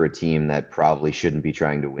games for a team that probably shouldn't be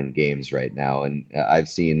trying to win games right now. And I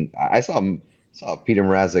saw Petr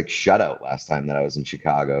Mrazek shutout last time that I was in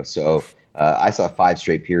Chicago. So I saw 5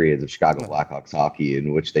 straight periods of Chicago Blackhawks hockey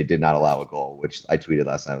in which they did not allow a goal, which I tweeted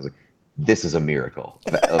last night. I was like, this is a miracle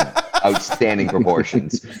of outstanding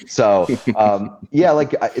proportions. So, the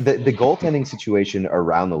goaltending situation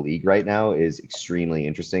around the league right now is extremely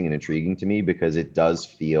interesting and intriguing to me because it does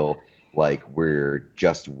feel like we're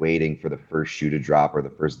just waiting for the first shoe to drop or the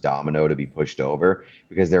first domino to be pushed over,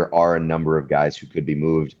 because there are a number of guys who could be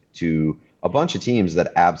moved to a bunch of teams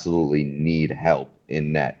that absolutely need help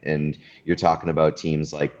in net. And you're talking about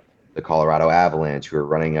teams like the Colorado Avalanche, who are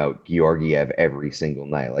running out Georgiev every single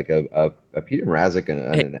night. Like a Petr Mrazek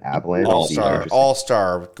and an Avalanche.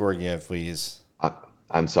 All-star Georgiev, please.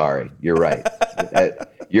 I'm sorry. You're right.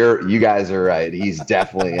 You guys are right. He's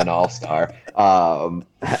definitely an all-star.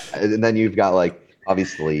 And then you've got like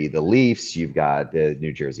obviously the Leafs. You've got the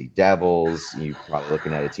New Jersey Devils. You're probably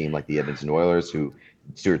looking at a team like the Edmonton Oilers, who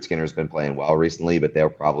Stuart Skinner's been playing well recently, but they'll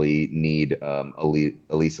probably need at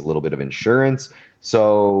least a little bit of insurance.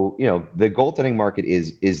 So, the goaltending market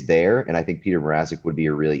is there, and I think Petr Mrazek would be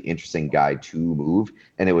a really interesting guy to move,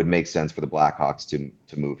 and it would make sense for the Blackhawks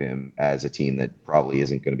to move him as a team that probably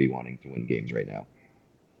isn't going to be wanting to win games right now.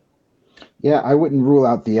 Yeah, I wouldn't rule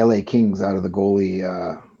out the LA Kings out of the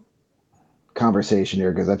goalie conversation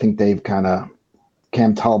here, because I think they've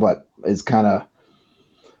Cam Talbot is kind of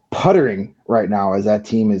puttering right now as that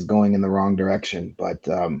team is going in the wrong direction. But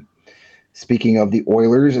speaking of the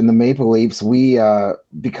Oilers and the Maple Leafs, we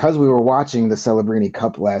because we were watching the Celebrini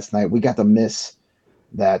Cup last night, we got to miss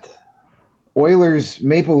that Oilers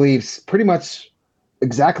Maple Leafs, pretty much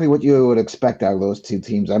exactly what you would expect out of those two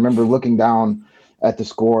teams. I remember looking down at the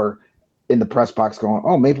score in the press box going,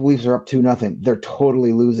 oh, Maple Leafs are up 2-0. They're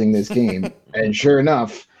totally losing this game. And sure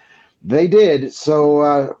enough, they did.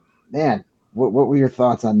 So, man, what were your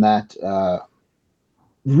thoughts on that?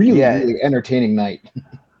 Really entertaining night.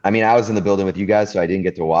 I mean, I was in the building with you guys, so I didn't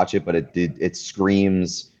get to watch it, but it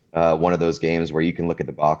screams one of those games where you can look at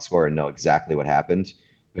the box score and know exactly what happened,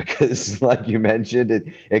 because like you mentioned,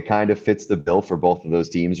 it kind of fits the bill for both of those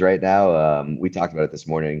teams right now. We talked about it this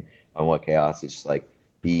morning on What Chaos. It's just like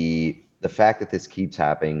the fact that this keeps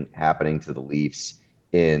happening to the Leafs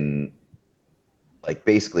in like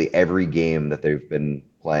basically every game that they've been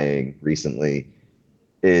playing recently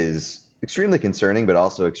is extremely concerning, but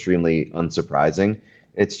also extremely unsurprising.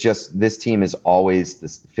 It's just this team is always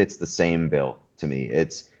fits the same bill to me.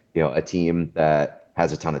 It's a team that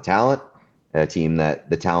has a ton of talent, a team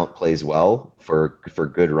that the talent plays well for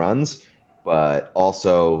good runs, but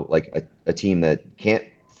also like a team that can't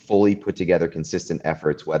fully put together consistent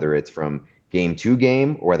efforts, whether it's from game to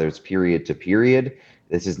game or whether it's period to period.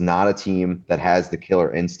 This is not a team that has the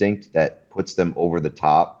killer instinct that puts them over the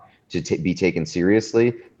top to be taken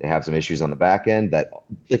seriously. They have some issues on the back end that,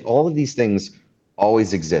 like, all of these things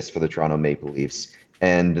always exist for the Toronto Maple Leafs.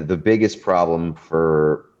 And the biggest problem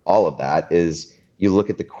for all of that is you look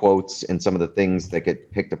at the quotes and some of the things that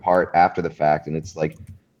get picked apart after the fact, and it's like,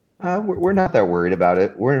 we're not that worried about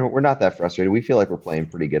it. We're not that frustrated. We feel like we're playing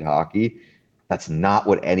pretty good hockey. That's not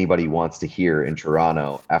what anybody wants to hear in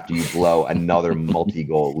Toronto after you blow another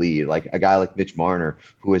multi-goal lead. Like a guy like Mitch Marner,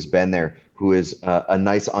 who has been there, who is a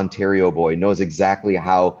nice Ontario boy, knows exactly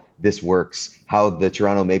how this works, how the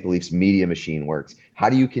Toronto Maple Leafs media machine works. How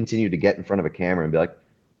do you continue to get in front of a camera and be like,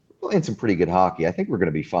 we're playing some pretty good hockey. I think we're going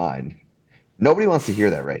to be fine. Nobody wants to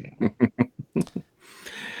hear that right now.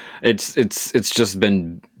 It's just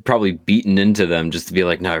been probably beaten into them just to be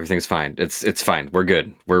like, no, everything's fine. It's fine. We're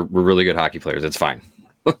good. We're really good hockey players. It's fine.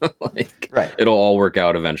 Like, right. It'll all work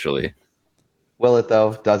out eventually. Will it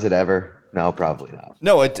though? Does it ever? No, probably not.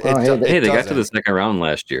 No, hey, they got to the second round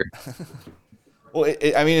last year. Well,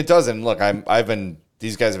 it doesn't. Look,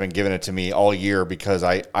 these guys have been giving it to me all year because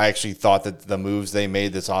I actually thought that the moves they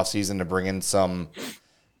made this offseason to bring in some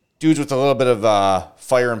dudes with a little bit of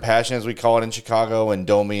fire and passion, as we call it in Chicago, and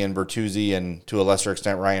Domi and Bertuzzi, and to a lesser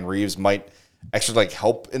extent Ryan Reeves, might actually like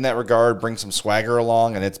help in that regard, bring some swagger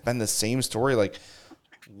along. And it's been the same story. Like,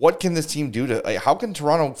 what can this team do to? Like, how can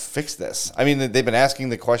Toronto fix this? I mean, they've been asking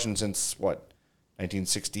the question since what,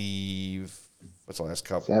 1960? What's the last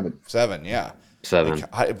cup? Seven, yeah.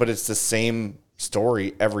 Like, but it's the same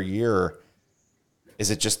story every year.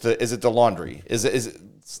 Is it the laundry? Is it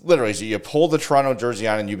literally, so you pull the Toronto jersey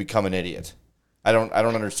on and you become an idiot? I don't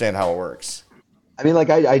understand how it works. I mean, like,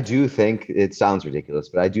 I do think it sounds ridiculous,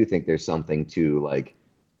 but I do think there's something to, like,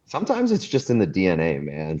 sometimes it's just in the DNA,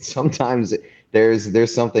 man. Sometimes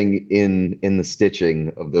there's something in the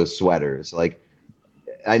stitching of those sweaters. Like,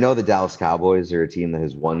 I know the Dallas Cowboys are a team that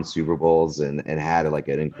has won Super Bowls and had like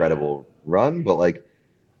an incredible run, but like,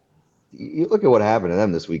 you look at what happened to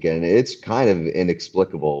them this weekend, it's kind of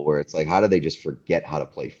inexplicable, where it's like, how did they just forget how to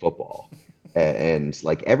play football? And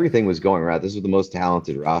like, everything was going right. This was the most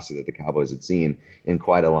talented roster that the Cowboys had seen in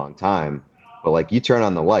quite a long time. But like, you turn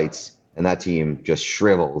on the lights and that team just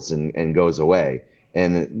shrivels and goes away.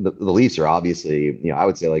 And the Leafs are obviously, I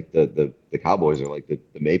would say like the Cowboys are like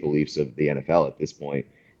the Maple Leafs of the NFL at this point.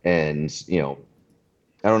 And,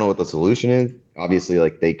 I don't know what the solution is. Obviously,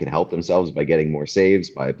 like, they can help themselves by getting more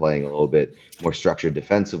saves, by playing a little bit more structured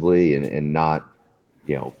defensively and not,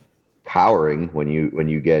 cowering when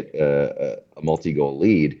you get a multi-goal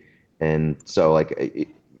lead. And so, like,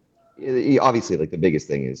 obviously, like, the biggest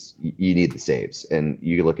thing is you need the saves. And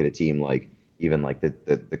you look at a team like even like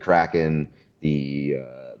the Kraken, the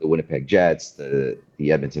Winnipeg Jets, the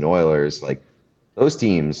Edmonton Oilers, like, those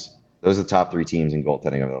teams. Those are the top three teams in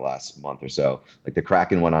goaltending over the last month or so. Like, the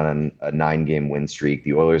Kraken went on a 9-game win streak.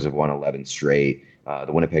 The Oilers have won 11 straight.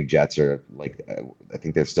 The Winnipeg Jets are like, I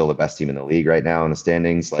think they're still the best team in the league right now in the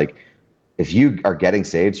standings. Like, if you are getting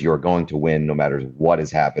saves, you're going to win no matter what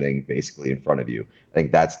is happening basically in front of you. I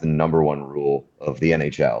think that's the number one rule of the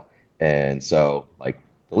NHL. And so, like,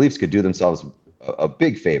 the Leafs could do themselves a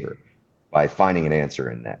big favor by finding an answer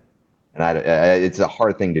in that. And it's a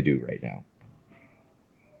hard thing to do right now.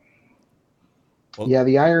 Well, yeah,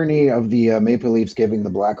 the irony of the Maple Leafs giving the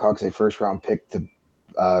Blackhawks a first-round pick to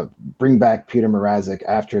bring back Petr Mrazek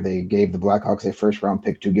after they gave the Blackhawks a first-round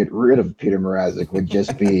pick to get rid of Petr Mrazek would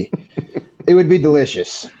just be – it would be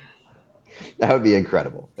delicious. That would be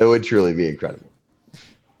incredible. It would truly be incredible.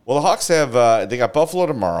 Well, the Hawks have they got Buffalo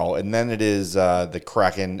tomorrow, and then it is the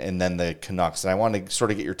Kraken and then the Canucks. And I want to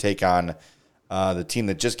sort of get your take on the team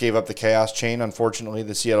that just gave up the chaos chain, unfortunately,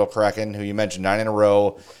 the Seattle Kraken, who you mentioned 9 in a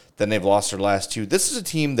row. Then they've lost their last 2. This is a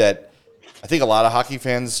team that I think a lot of hockey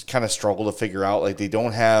fans kind of struggle to figure out. Like, they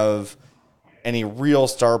don't have any real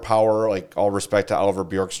star power, like, all respect to Oliver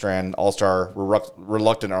Bjorkstrand, all-star,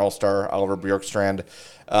 reluctant all-star Oliver Bjorkstrand.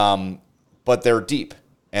 But they're deep,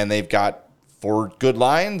 and they've got 4 good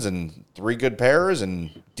lines and 3 good pairs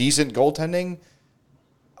and decent goaltending.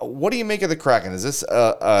 What do you make of the Kraken? Is this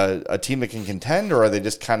a team that can contend, or are they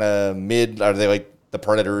just kind of mid? Are they like the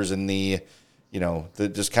Predators and the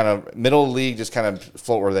just kind of middle of the league, just kind of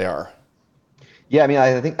float where they are? Yeah, I mean,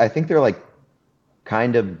 I think they're like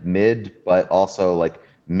kind of mid, but also like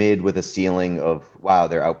mid with a ceiling of, wow,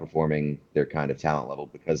 they're outperforming their kind of talent level,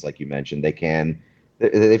 because like you mentioned,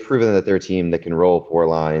 they've proven that they're a team that can roll 4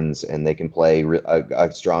 lines and they can play a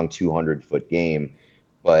strong 200-foot game.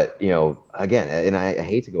 But, again, and I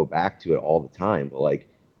hate to go back to it all the time, but like,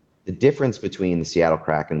 the difference between the Seattle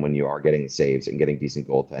Kraken when you are getting saves and getting decent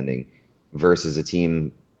goaltending versus a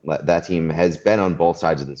team that team has been on both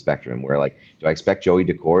sides of the spectrum where like, do I expect Joey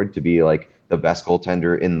Decord to be like the best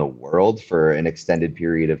goaltender in the world for an extended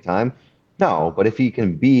period of time? No, but if he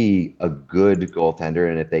can be a good goaltender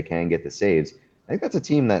and if they can get the saves, I think that's a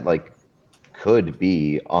team that like could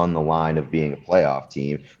be on the line of being a playoff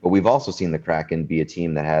team. But we've also seen the Kraken be a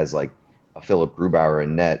team that has like a Philip Grubauer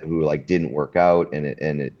in net who like didn't work out and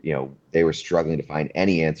it you know, they were struggling to find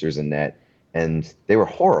any answers in net and they were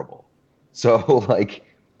horrible. So like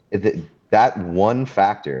that one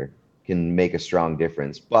factor can make a strong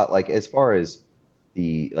difference. But like as far as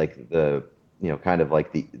the you know kind of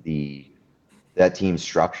like the that team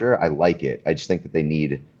structure, I like it. I just think that they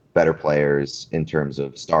need better players in terms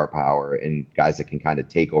of star power and guys that can kind of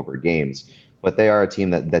take over games. But they are a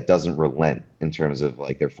team that doesn't relent in terms of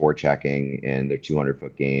like their forechecking and their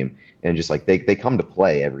 200-foot game, and just like they come to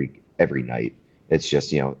play every night. It's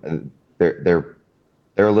just, you know, they're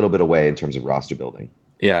a little bit away in terms of roster building.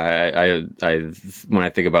 Yeah, I when I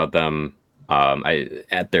think about them,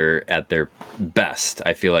 at their best,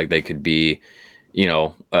 I feel like they could be,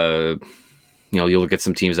 you look at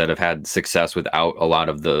some teams that have had success without a lot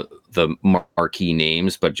of the marquee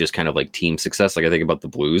names, but just kind of like team success. Like I think about the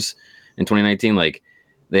Blues in 2019, like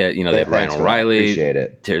they had Ryan O'Reilly. Appreciate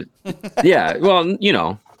it. Yeah, well,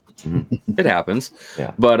 it happens.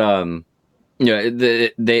 Yeah, but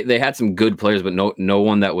they had some good players, but no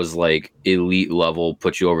one that was like elite level,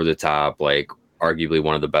 put you over the top, like arguably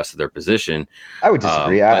one of the best of their position. I would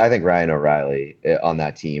disagree. I think Ryan O'Reilly on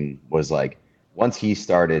that team was like, once he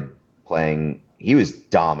started playing, he was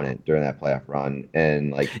dominant during that playoff run.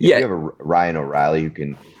 And like, if you have a Ryan O'Reilly who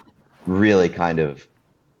can really kind of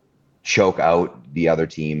choke out the other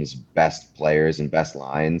team's best players and best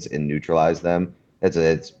lines and neutralize them,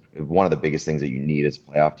 it's one of the biggest things that you need as a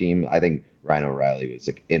playoff team. I think Ryan O'Reilly was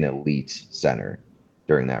like an elite center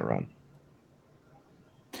during that run.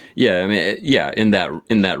 Yeah, I mean, in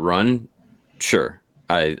that run, sure,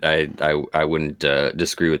 I wouldn't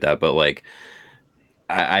disagree with that, but like,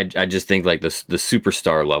 I just think like the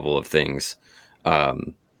superstar level of things.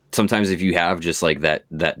 Sometimes if you have just like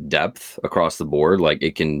that depth across the board, like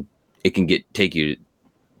it can take you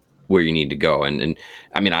where you need to go. And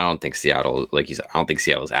I mean, I don't think Seattle, like you said, I don't think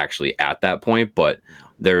Seattle's actually at that point, but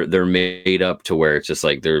they're made up to where it's just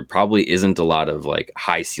like there probably isn't a lot of like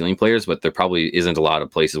high ceiling players, but there probably isn't a lot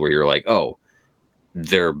of places where you're like, oh,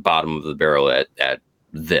 they're bottom of the barrel at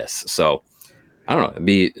this. So I don't know.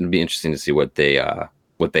 It'd be interesting to see what they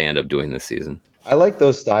end up doing this season. I like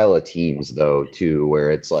those style of teams though too,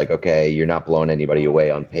 where it's like, okay, you're not blowing anybody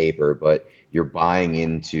away on paper, but you're buying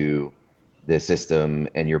into the system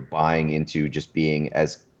and you're buying into just being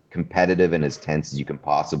as competitive and as tense as you can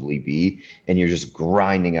possibly be, and you're just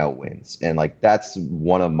grinding out wins. And like that's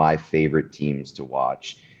one of my favorite teams to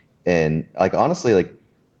watch. And like honestly, like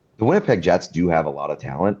the Winnipeg Jets do have a lot of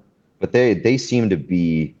talent, but they seem to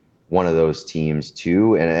be one of those teams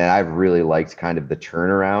too. And I've really liked kind of the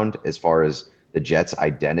turnaround as far as the Jets'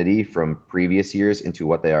 identity from previous years into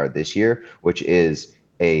what they are this year, which is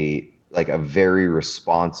a very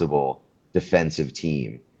responsible defensive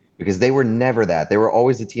team. Because they were never that. They were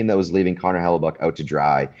always the team that was leaving Connor Hellebuyck out to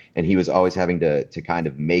dry, and he was always having to kind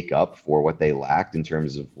of make up for what they lacked in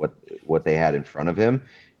terms of what they had in front of him.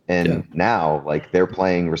 And now, like, they're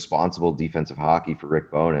playing responsible defensive hockey for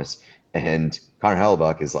Rick Bowness, and Connor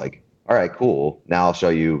Hellebuyck is like, all right, cool. Now I'll show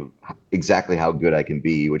you exactly how good I can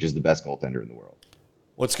be, which is the best goaltender in the world.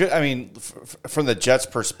 What's good, I mean, from the Jets'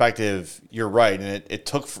 perspective, you're right, and it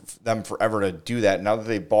took them forever to do that. Now that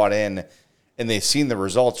they bought in and they've seen the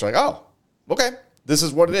results, they're like, oh, okay, this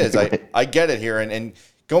is what it is. I get it here. And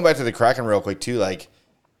going back to the Kraken real quick, too, like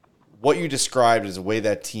what you described is the way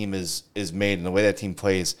that team is made and the way that team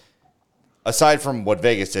plays, aside from what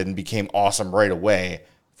Vegas did and became awesome right away,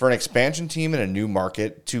 for an expansion team in a new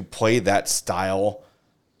market to play that style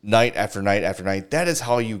night after night after night, that is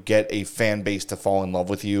how you get a fan base to fall in love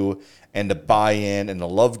with you and to buy in and to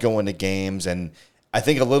love going to games. And I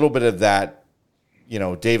think a little bit of that,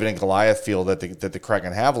 David and Goliath feel that the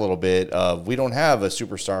Kraken have a little bit of, we don't have a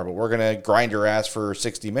superstar, but we're going to grind your ass for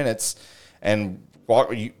 60 minutes and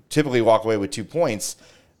typically walk away with 2 points.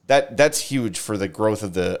 That's huge for the growth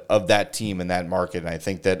of that team in that market. And I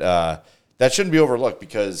think that that shouldn't be overlooked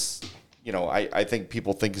because, I think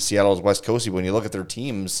people think of Seattle as West Coasty. When you look at their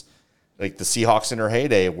teams, like the Seahawks in their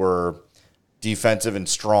heyday were defensive and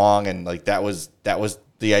strong, and like that was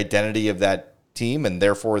the identity of that team and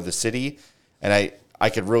therefore the city. And I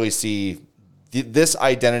could really see this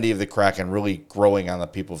identity of the Kraken really growing on the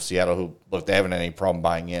people of Seattle who, look, they haven't had any problem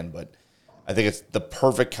buying in. But I think it's the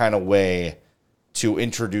perfect kind of way to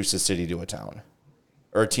introduce a city to a town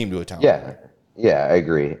or a team to a town. Yeah, I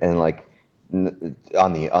agree. And like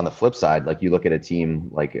on the flip side, like you look at a team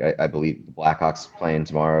like I believe the Blackhawks playing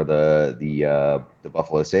tomorrow, the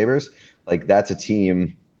Buffalo Sabres, like that's a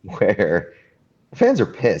team where the fans are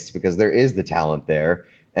pissed because there is the talent there,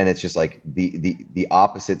 and it's just like the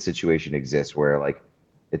opposite situation exists where like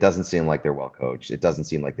it doesn't seem like they're well coached. It doesn't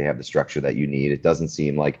seem like they have the structure that you need. It doesn't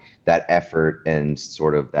seem like that effort and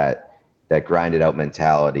sort of that grinded out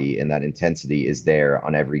mentality and that intensity is there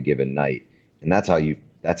on every given night. And that's how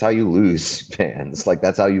you lose fans. Like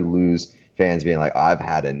that's how you lose fans being like, I've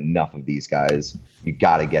had enough of these guys. You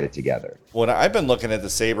got to get it together. Well, I've been looking at the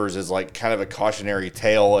Sabres as like kind of a cautionary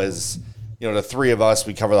tale. As you know, the three of us,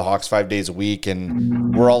 we cover the Hawks 5 days a week,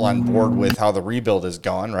 and we're all on board with how the rebuild has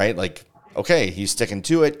gone, right? Like, okay, he's sticking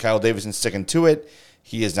to it. Kyle Davidson's sticking to it.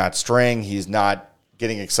 He is not straying. He's not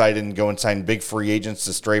getting excited and going and sign big free agents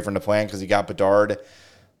to stray from the plan because he got Bedard.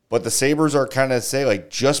 But the Sabres are kind of say, like,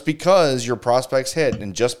 just because your prospects hit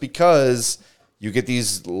and just because you get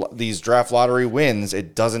these draft lottery wins,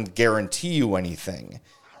 it doesn't guarantee you anything.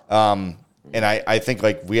 And I think,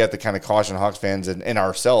 like, we have to kind of caution Hawks fans and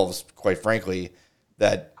ourselves, quite frankly,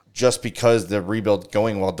 that just because the rebuild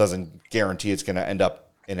going well doesn't guarantee it's going to end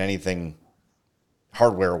up in anything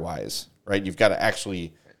hardware-wise, right? You've got to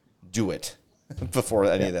actually do it before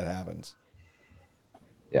any of that happens.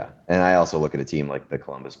 Yeah, and I also look at a team like the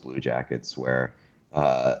Columbus Blue Jackets where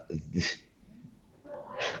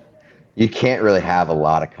you can't really have a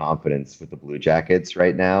lot of confidence with the Blue Jackets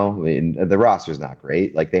right now. I mean, the roster's not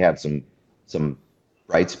great. Like they have some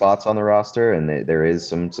bright spots on the roster, and there is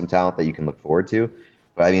some talent that you can look forward to.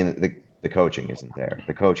 But I mean, the coaching isn't there.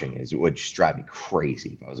 The coaching would just drive me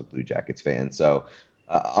crazy if I was a Blue Jackets fan. So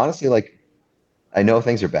honestly, like I know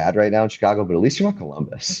things are bad right now in Chicago, but at least you're not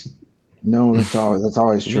Columbus. No, that's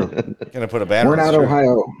always true. Gonna put a banner. We're not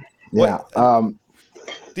Ohio. Yeah.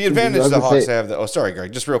 The advantage the Hawks have, though. Oh, sorry,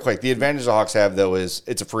 Greg. Just real quick. The advantage the Hawks have, though, is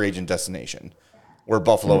it's a free agent destination, where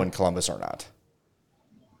Buffalo and Columbus are not.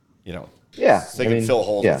 You know. Yeah. So they can fill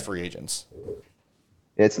holes with free agents.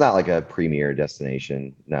 It's not like a premier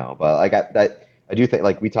destination, no. But like I do think,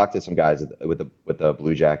 like we talked to some guys with the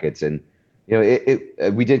Blue Jackets, and you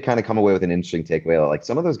know, we did kind of come away with an interesting takeaway. Like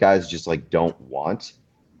some of those guys just like don't want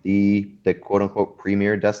the quote unquote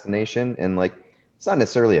premier destination, and like it's not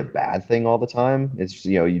necessarily a bad thing all the time. It's just,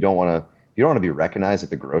 you know, you don't want to be recognized at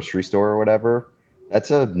the grocery store or whatever. That's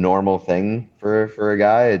a normal thing for a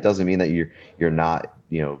guy. It doesn't mean that you're not,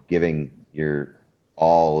 you know, giving your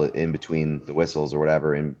all in between the whistles or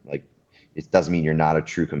whatever, and like it doesn't mean you're not a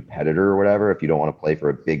true competitor or whatever if you don't want to play for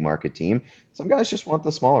a big market team. Some guys just want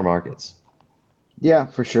the smaller markets. Yeah,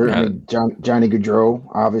 for sure. I mean, Johnny Gaudreau,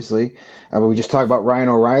 obviously. But we just talked about Ryan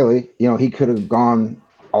O'Reilly. You know, he could have gone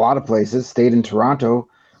a lot of places, stayed in Toronto,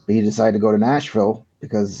 but he decided to go to Nashville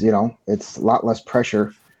because, you know, it's a lot less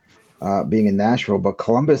pressure being in Nashville. But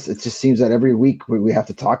Columbus, it just seems that every week we have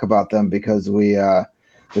to talk about them because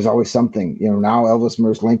there's always something. You know, now Elvis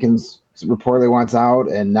Merzlikins reportedly wants out,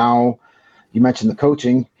 and now you mentioned the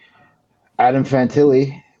coaching. Adam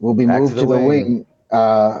Fantilli will be moved to the wing.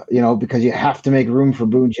 You know, because you have to make room for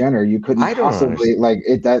Boone Jenner. You couldn't possibly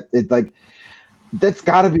that's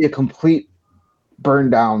got to be a complete burn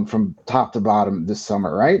down from top to bottom this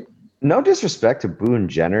summer, right? No disrespect to Boone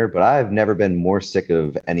Jenner, but I've never been more sick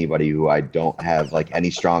of anybody who I don't have like any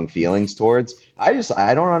strong feelings towards. I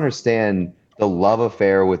don't understand the love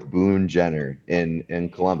affair with Boone Jenner in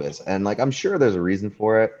Columbus, and like I'm sure there's a reason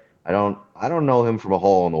for it. I don't know him from a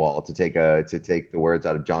hole in the wall to take the words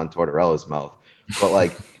out of John Tortorella's mouth. But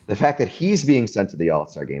like the fact that he's being sent to the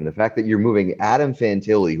All-Star game, the fact that you're moving Adam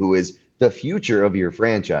Fantilli, who is the future of your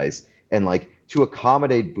franchise, and like to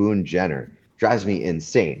accommodate Boone Jenner drives me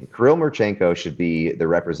insane. Kirill Marchenko should be the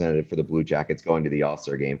representative for the Blue Jackets going to the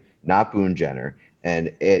All-Star game, not Boone Jenner.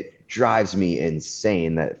 And it drives me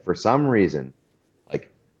insane that for some reason,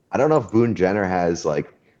 like I don't know if Boone Jenner has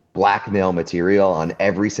like blackmail material on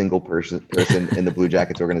every single person in the Blue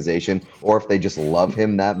Jackets organization, or if they just love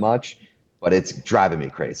him that much. But it's driving me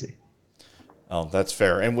crazy. Oh, that's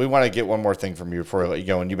fair. And we want to get one more thing from you before I let you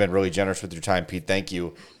go. And you've been really generous with your time, Pete. Thank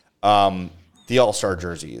you. The All-Star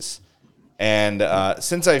jerseys. And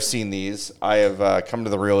since I've seen these, I have come to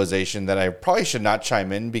the realization that I probably should not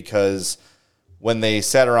chime in because when they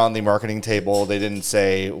sat around the marketing table, they didn't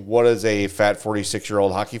say, what does a fat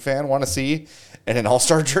 46-year-old hockey fan want to see in an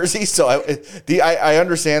All-Star jersey? So I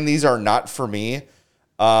understand these are not for me,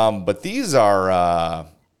 but these are...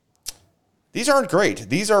 These aren't great.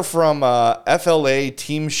 These are from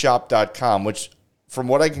FLAteamshop.com, which, from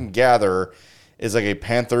what I can gather, is like a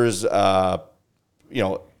Panthers, owned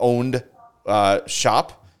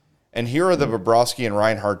shop. And here are the Bobrovsky and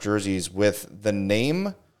Reinhart jerseys with the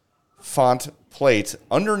name font plate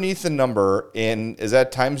underneath the number is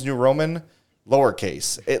that Times New Roman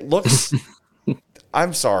lowercase. It looks,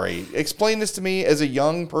 I'm sorry. Explain this to me as a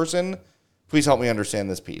young person. Please help me understand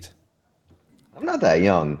this, Pete. I'm not that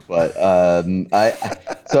young, but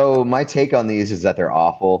so my take on these is that they're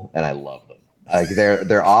awful and I love them. Like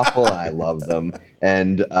they're awful and I love them.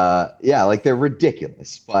 And they're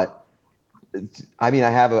ridiculous. But I mean, I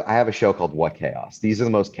have a show called What Chaos. These are the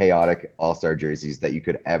most chaotic All-Star jerseys that you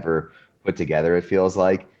could ever put together. It feels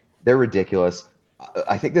like they're ridiculous.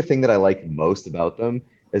 I think the thing that I like most about them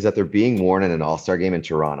is that they're being worn in an All-Star game in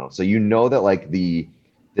Toronto. So you know that like the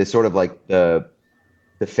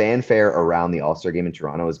fanfare around the All-Star game in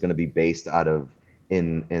Toronto is going to be based out of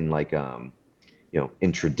in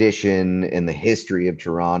tradition, in the history of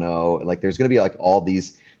Toronto. Like there's going to be like all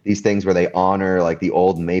these things where they honor like the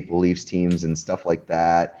old Maple Leafs teams and stuff like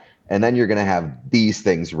that. And then you're going to have these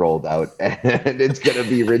things rolled out and it's going to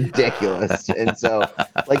be ridiculous. And so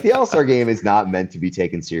like the All-Star game is not meant to be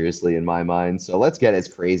taken seriously in my mind. So let's get as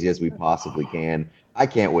crazy as we possibly can. I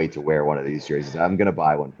can't wait to wear one of these jerseys. I'm going to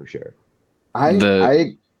buy one for sure.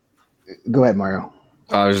 I go ahead, Mario.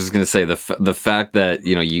 I was just gonna say the fact that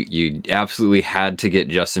you absolutely had to get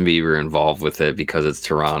Justin Bieber involved with it because it's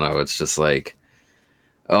Toronto. It's just like,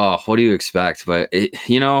 oh, what do you expect? But it's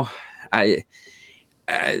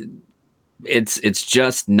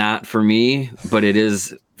just not for me. But it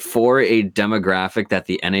is for a demographic that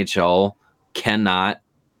the NHL cannot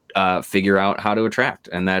figure out how to attract,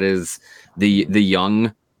 and that is the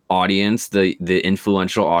young audience, the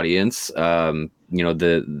influential audience.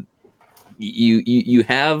 You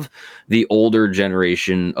have the older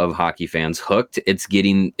generation of hockey fans hooked. It's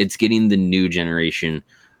getting the new generation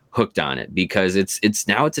hooked on it because it's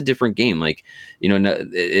a different game. Like,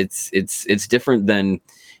 it's different than,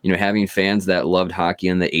 having fans that loved hockey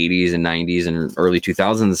in the 80s and 90s and early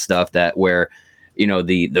 2000s and stuff that where,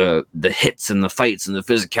 the hits and the fights and the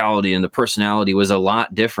physicality and the personality was a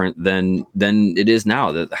lot different than it is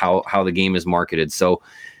now, that how the game is marketed. So,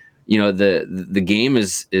 the game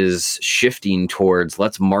is shifting towards,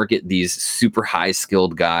 let's market these super high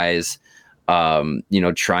skilled guys,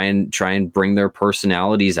 try and bring their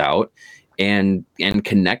personalities out and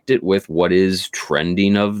connect it with what is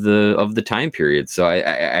trending of the time period. So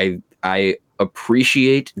I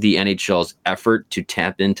appreciate the NHL's effort to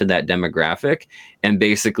tap into that demographic and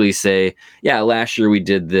basically say, yeah, last year we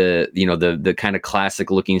did the kind of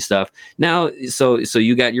classic looking stuff. Now, so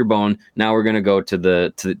you got your bone. Now we're going to go to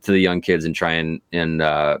the young kids and try and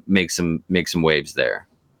make some waves there.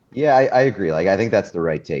 Yeah, I agree. Like, I think that's the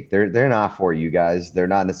right take. They're not for you guys. They're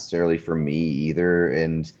not necessarily for me either.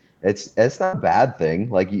 And it's not a bad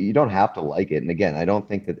thing. Like, you don't have to like it. And again, I don't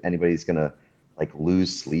think that anybody's going to like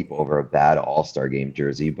lose sleep over a bad All-Star game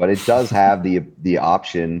jersey, but it does have the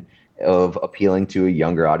option of appealing to a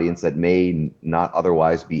younger audience that may not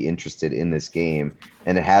otherwise be interested in this game.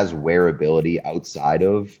 And it has wearability outside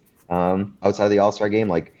of the All-Star game.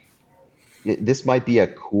 Like, this might be a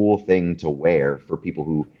cool thing to wear for people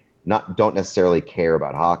who don't necessarily care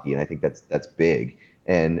about hockey. And I think that's big.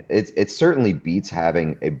 And it certainly beats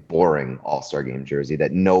having a boring All-Star game jersey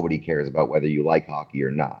that nobody cares about whether you like hockey or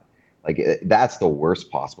not. Like, that's the worst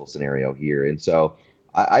possible scenario here. And so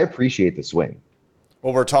I appreciate the swing.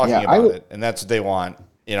 Well, we're talking about it, and that's what they want,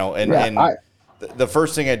 the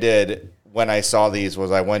first thing I did when I saw these was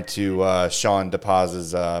I went to Sean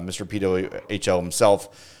DePaz's Mr. PWHL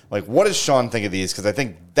himself. Like, what does Sean think of these? Because I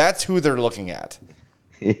think that's who they're looking at.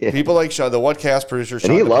 Yeah. People like Sean, the Whatcast producer,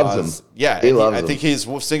 Sean he DePaz. Loves him. Yeah, I think his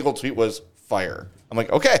single tweet was fire. I'm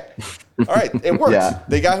like, okay, all right, it worked. Yeah.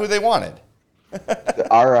 They got who they wanted.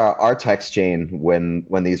 Our text chain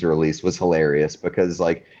when these were released was hilarious because,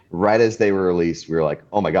 like, right as they were released, we were like,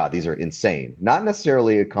 oh my God, these are insane. Not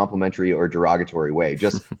necessarily a complimentary or derogatory way,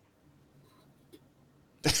 just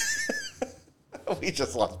we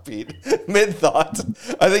just lost Pete mid-thought.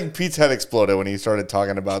 I think Pete's head exploded when he started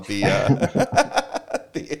talking about the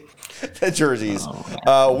jerseys.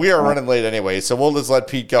 We are running late anyway, so we'll just let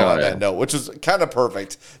Pete go on that note, which is kind of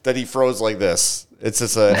perfect that he froze like this. It's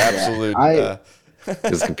just an absolute...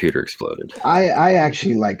 His computer exploded. I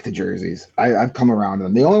actually like the jerseys. I've come around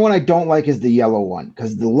them. The only one I don't like is the yellow one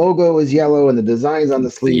because the logo is yellow and the designs on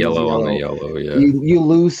the sleeve yellow on the yellow, yeah. You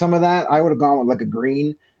lose some of that. I would have gone with like a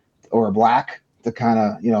green or a black to kind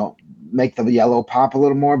of, make the yellow pop a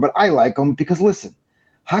little more. But I like them because, listen,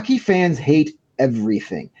 hockey fans hate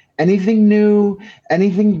everything. Anything new,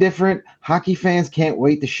 anything different, hockey fans can't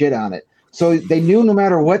wait to shit on it. So they knew no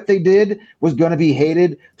matter what they did was going to be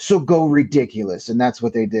hated. So go ridiculous, and that's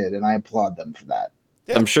what they did, and I applaud them for that.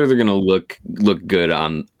 Yeah. I'm sure they're gonna look good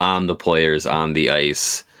on the players on the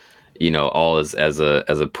ice, all as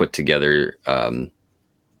a put together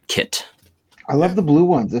kit. I love the blue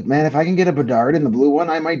ones. If I can get a Bedard in the blue one,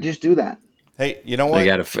 I might just do that. Hey, you know what? I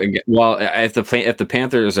gotta. Well, if the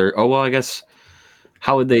Panthers are, I guess,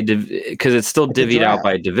 how would they? Because it's still divvied out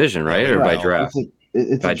by division, right, or by draft?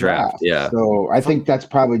 It's by a draft. Yeah. So I think that's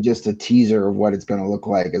probably just a teaser of what it's going to look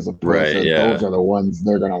like, as opposed to those are the ones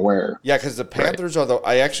they're going to wear. Yeah, because the Panthers are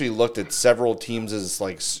I actually looked at several teams'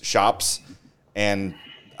 like shops, and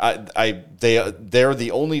they're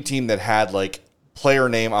the only team that had like player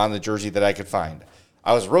name on the jersey that I could find.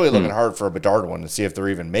 I was really looking hard for a Bedard one to see if they're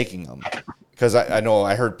even making them. Because I know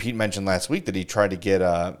I heard Pete mention last week that he tried to get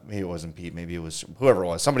maybe it wasn't Pete, maybe it was whoever it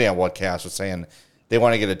was. Somebody on Whatcast was saying they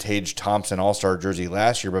want to get a Tage Thompson All-Star jersey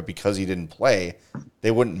last year, but because he didn't play, they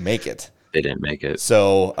wouldn't make it. They didn't make it.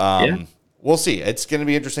 So we'll see. It's going to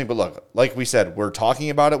be interesting. But look, like we said, we're talking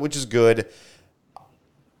about it, which is good.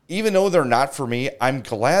 Even though they're not for me, I'm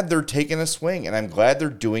glad they're taking a swing, and I'm glad they're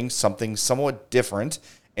doing something somewhat different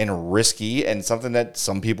and risky and something that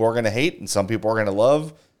some people are going to hate and some people are going to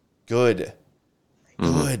love. Good.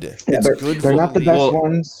 Good. Yeah, it's good. They're not the best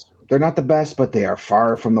ones. They're not the best, but they are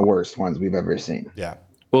far from the worst ones we've ever seen. Yeah.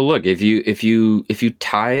 Well, look, if you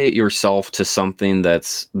tie yourself to something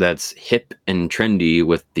that's hip and trendy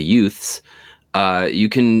with the youths, you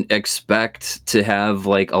can expect to have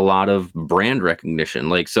like a lot of brand recognition.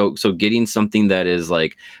 Like so getting something that is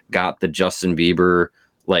like got the Justin Bieber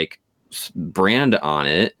like brand on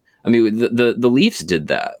it. I mean, the Leafs did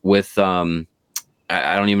that with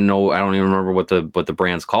I don't even know. I don't even remember what the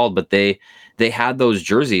brand's called, but they had those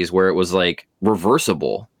jerseys where it was like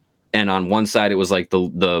reversible, and on one side it was like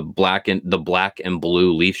the black and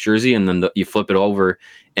blue Leafs jersey, and then you flip it over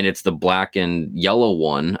and it's the black and yellow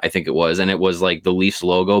one, I think it was, and it was like the Leafs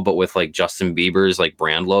logo, but with like Justin Bieber's like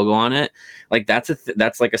brand logo on it. Like that's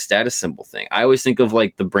like a status symbol thing. I always think of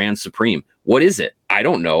like the brand Supreme. What is it? I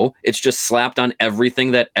don't know. It's just slapped on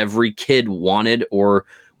everything that every kid wanted or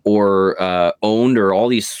owned, or all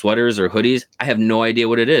these sweaters or hoodies. I have no idea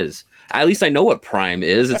what it is. At least I know what Prime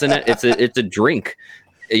is. It's a drink,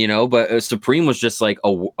 but Supreme was just like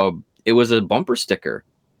it was a bumper sticker,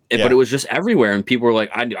 but it was just everywhere. And people were like,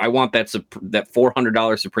 I want that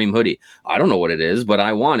 $400 Supreme hoodie. I don't know what it is, but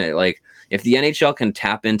I want it. Like if the NHL can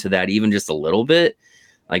tap into that even just a little bit,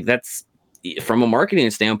 like that's from a marketing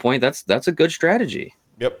standpoint, that's a good strategy.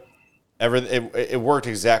 Yep. It worked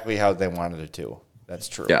exactly how they wanted it to. That's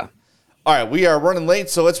true. Yeah. All right, we are running late,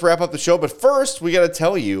 so let's wrap up the show. But first, we got to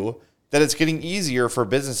tell you that it's getting easier for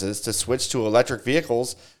businesses to switch to electric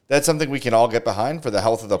vehicles. That's something we can all get behind for the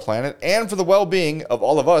health of the planet and for the well-being of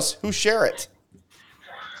all of us who share it.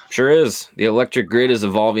 Sure is. The electric grid is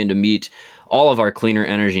evolving to meet all of our cleaner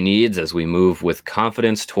energy needs as we move with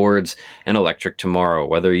confidence towards an electric tomorrow.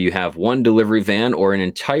 Whether you have one delivery van or an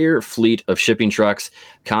entire fleet of shipping trucks,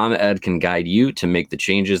 ComEd can guide you to make the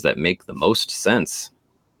changes that make the most sense.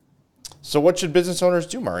 So what should business owners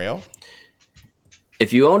do, Mario?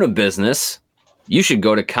 If you own a business, you should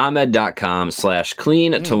go to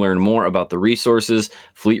ComEd.com/clean to learn more about the resources,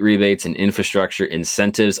 fleet rebates, and infrastructure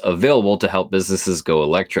incentives available to help businesses go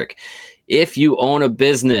electric. If you own a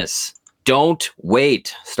business, don't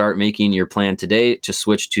wait. Start making your plan today to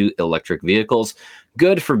switch to electric vehicles.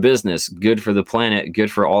 Good for business, good for the planet,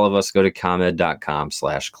 good for all of us. Go to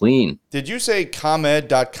ComEd.com/clean. Did you say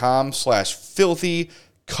ComEd.com/filthy,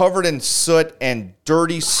 covered in soot and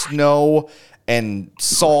dirty snow and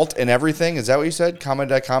salt and everything? Is that what you said?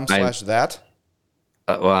 ComEd.com/that?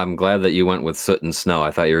 Well, I'm glad that you went with soot and snow.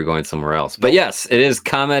 I thought you were going somewhere else. But yes, it is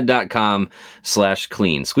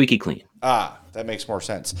ComEd.com/clean. Squeaky clean. That makes more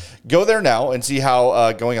sense. Go there now and see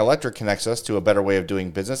how going electric connects us to a better way of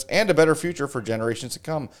doing business and a better future for generations to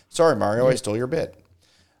come. Sorry, Mario, I stole your bit.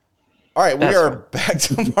 All right, we are back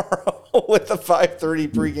tomorrow with the 5:30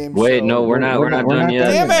 pregame show. Wait, no, we're not done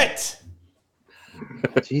yet. Damn it!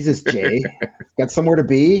 Jesus, Jay. Got somewhere to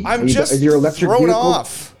be? Is your electric thrown vehicle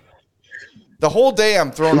off. The whole day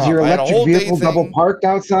I'm thrown off. Is your electric vehicle double parked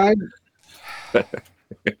outside?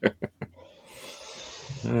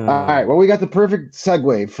 All right. Well, we got the perfect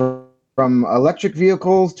segue from electric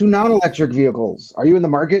vehicles to non-electric vehicles. Are you in the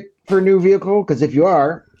market for a new vehicle? Because if you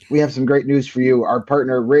are, we have some great news for you. Our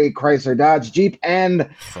partner, Ray Chrysler Dodge Jeep and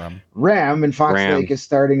Ram in Fox Lake is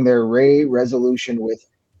starting their Ray Resolution with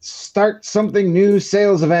Start Something New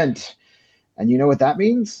sales event. And you know what that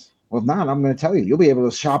means? Well, if not, I'm going to tell you. You'll be able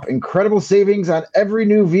to shop incredible savings on every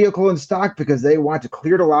new vehicle in stock because they want to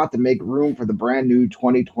clear the lot to make room for the brand new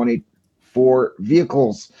 2020 4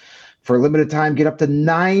 vehicles. For a limited time, get up to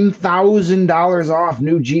 $9,000 off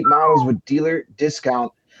new Jeep models with dealer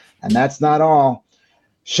discount. And that's not all.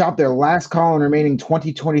 Shop their last call and remaining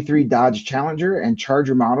 2023 Dodge Challenger and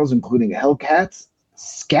Charger models, including Hellcats,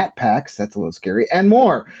 Scat Packs, that's a little scary, and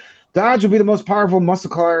more. Dodge will be the most powerful muscle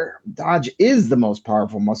car. Dodge is the most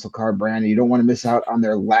powerful muscle car brand, and you don't want to miss out on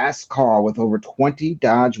their last call with over 20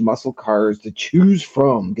 Dodge muscle cars to choose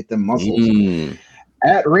from. Get them muscles.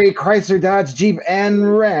 At Ray Chrysler, Dodge, Jeep,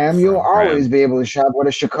 and Ram, you'll always be able to shop one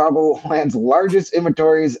of Chicagoland's largest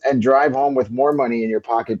inventories and drive home with more money in your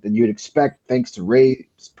pocket than you'd expect, thanks to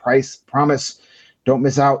Ray's price promise. Don't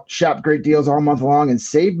miss out. Shop great deals all month long and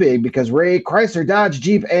save big because Ray Chrysler, Dodge,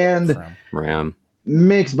 Jeep, and Ram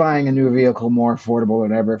makes buying a new vehicle more affordable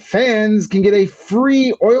than ever. Fans can get a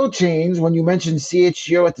free oil change when you mention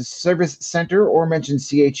CHGO at the service center or mention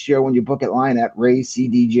CHGO when you book at line at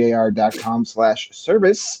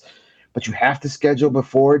raycdjr.com/service. But you have to schedule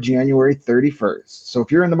before January 31st. So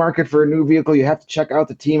if you're in the market for a new vehicle, you have to check out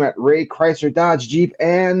the team at Ray Chrysler, Dodge, Jeep,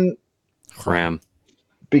 and Ram,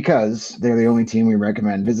 because they're the only team we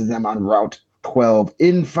recommend. Visit them on Route 12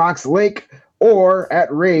 in Fox Lake or at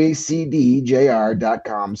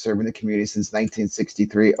raycdjr.com, serving the community since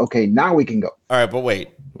 1963. Okay, now we can go. All right, but wait.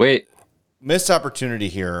 Missed opportunity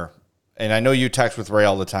here, and I know you text with Ray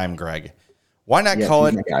all the time, Greg. Why not call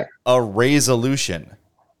it a resolution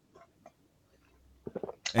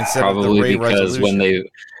instead of the Ray resolution?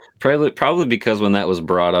 Probably because when that was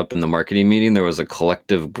brought up in the marketing meeting, there was a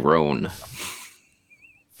collective groan.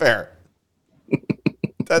 Fair.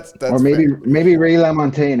 That's or maybe Ray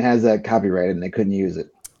LaMontagne has that copyrighted and they couldn't use it.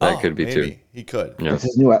 That could be too. He could. Yeah. That's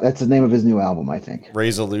the name of his new album, I think.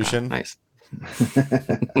 Resolution. Nice.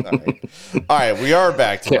 All right, we are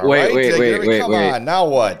back to wait. Come on, now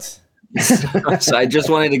what? So I just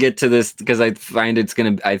wanted to get to this because I think it's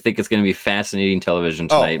gonna be fascinating television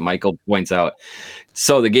tonight. Michael points out.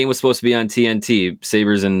 So the game was supposed to be on TNT,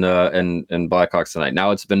 Sabres and Blackhawks tonight.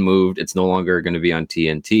 Now it's been moved. It's no longer going to be on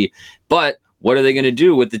TNT. But what are they going to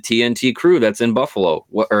do with the TNT crew that's in Buffalo?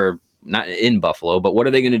 Or not in Buffalo, but what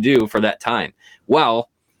are they going to do for that time?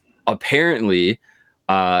 Well, apparently,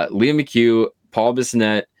 Liam McHugh, Paul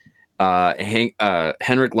Bissonnette,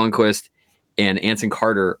 Henrik Lundqvist, and Anson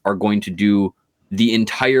Carter are going to do the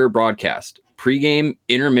entire broadcast, pregame,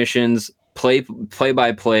 intermissions,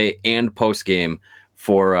 play-by-play, and postgame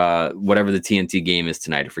for whatever the TNT game is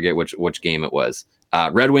tonight. I forget which game it was.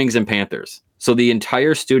 Red Wings and Panthers. So the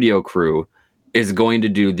entire studio crew is going to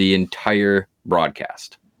do the entire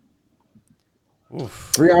broadcast.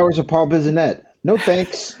 Oof. 3 hours of Paul Bissonnette. No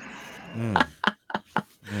thanks.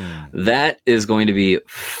 That is going to be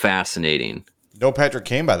fascinating. No Patrick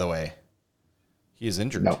Kane, by the way. He is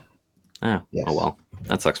injured. No. Oh well,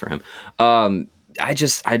 that sucks for him. I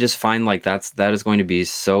just find like that is going to be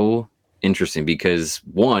so interesting because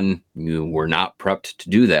one, you were not prepped to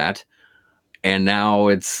do that, and now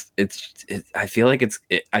I feel like it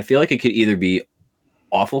could either be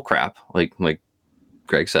awful crap, like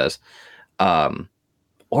Greg says,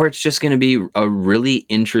 or it's just going to be a really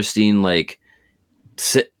interesting like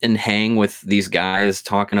sit and hang with these guys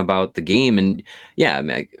talking about the game. And yeah, I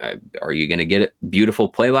mean, are you going to get it beautiful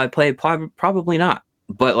play-by-play? Probably not.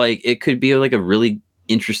 But like it could be like a really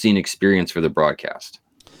interesting experience for the broadcast.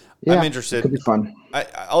 Yeah, I'm interested. It could be fun.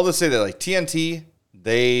 I'll just say that like TNT,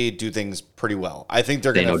 they do things pretty well. I think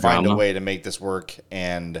they're going to find a way to make this work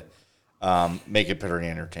and make it pretty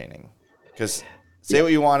entertaining. Because say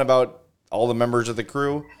what you want about all the members of the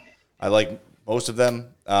crew, I like most of them.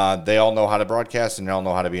 They all know how to broadcast and they all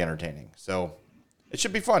know how to be entertaining. So it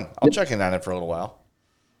should be fun. I'll check in on it for a little while.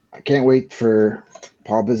 I can't wait for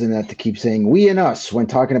Paul Bissonnette to keep saying "we and us" when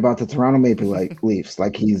talking about the Toronto Maple Leafs,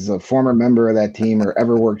 like he's a former member of that team or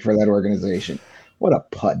ever worked for that organization. What a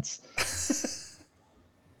putz.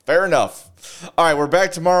 Fair enough. All right, we're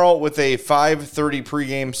back tomorrow with a 5:30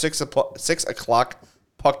 pregame, 6 o'clock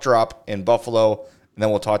puck drop in Buffalo, and then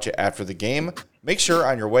we'll talk to you after the game. Make sure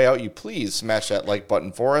on your way out you please smash that like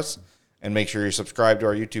button for us, and make sure you're subscribed to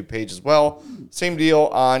our YouTube page as well. Same deal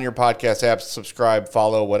on your podcast apps. Subscribe,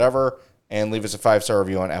 follow, whatever, and leave us a 5-star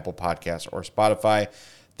review on Apple Podcasts or Spotify.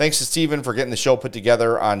 Thanks to Steven for getting the show put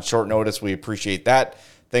together on short notice. We appreciate that.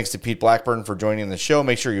 Thanks to Pete Blackburn for joining the show.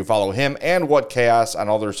 Make sure you follow him and What Chaos on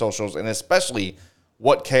all their socials, and especially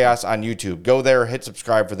What Chaos on YouTube. Go there, hit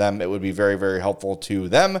subscribe for them. It would be very, very helpful to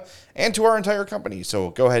them and to our entire company.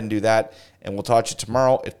 So go ahead and do that, and we'll talk to you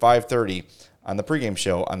tomorrow at 5:30 on the pregame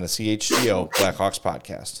show on the CHGO Blackhawks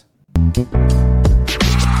podcast.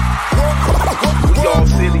 We all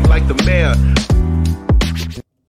silly like the mayor.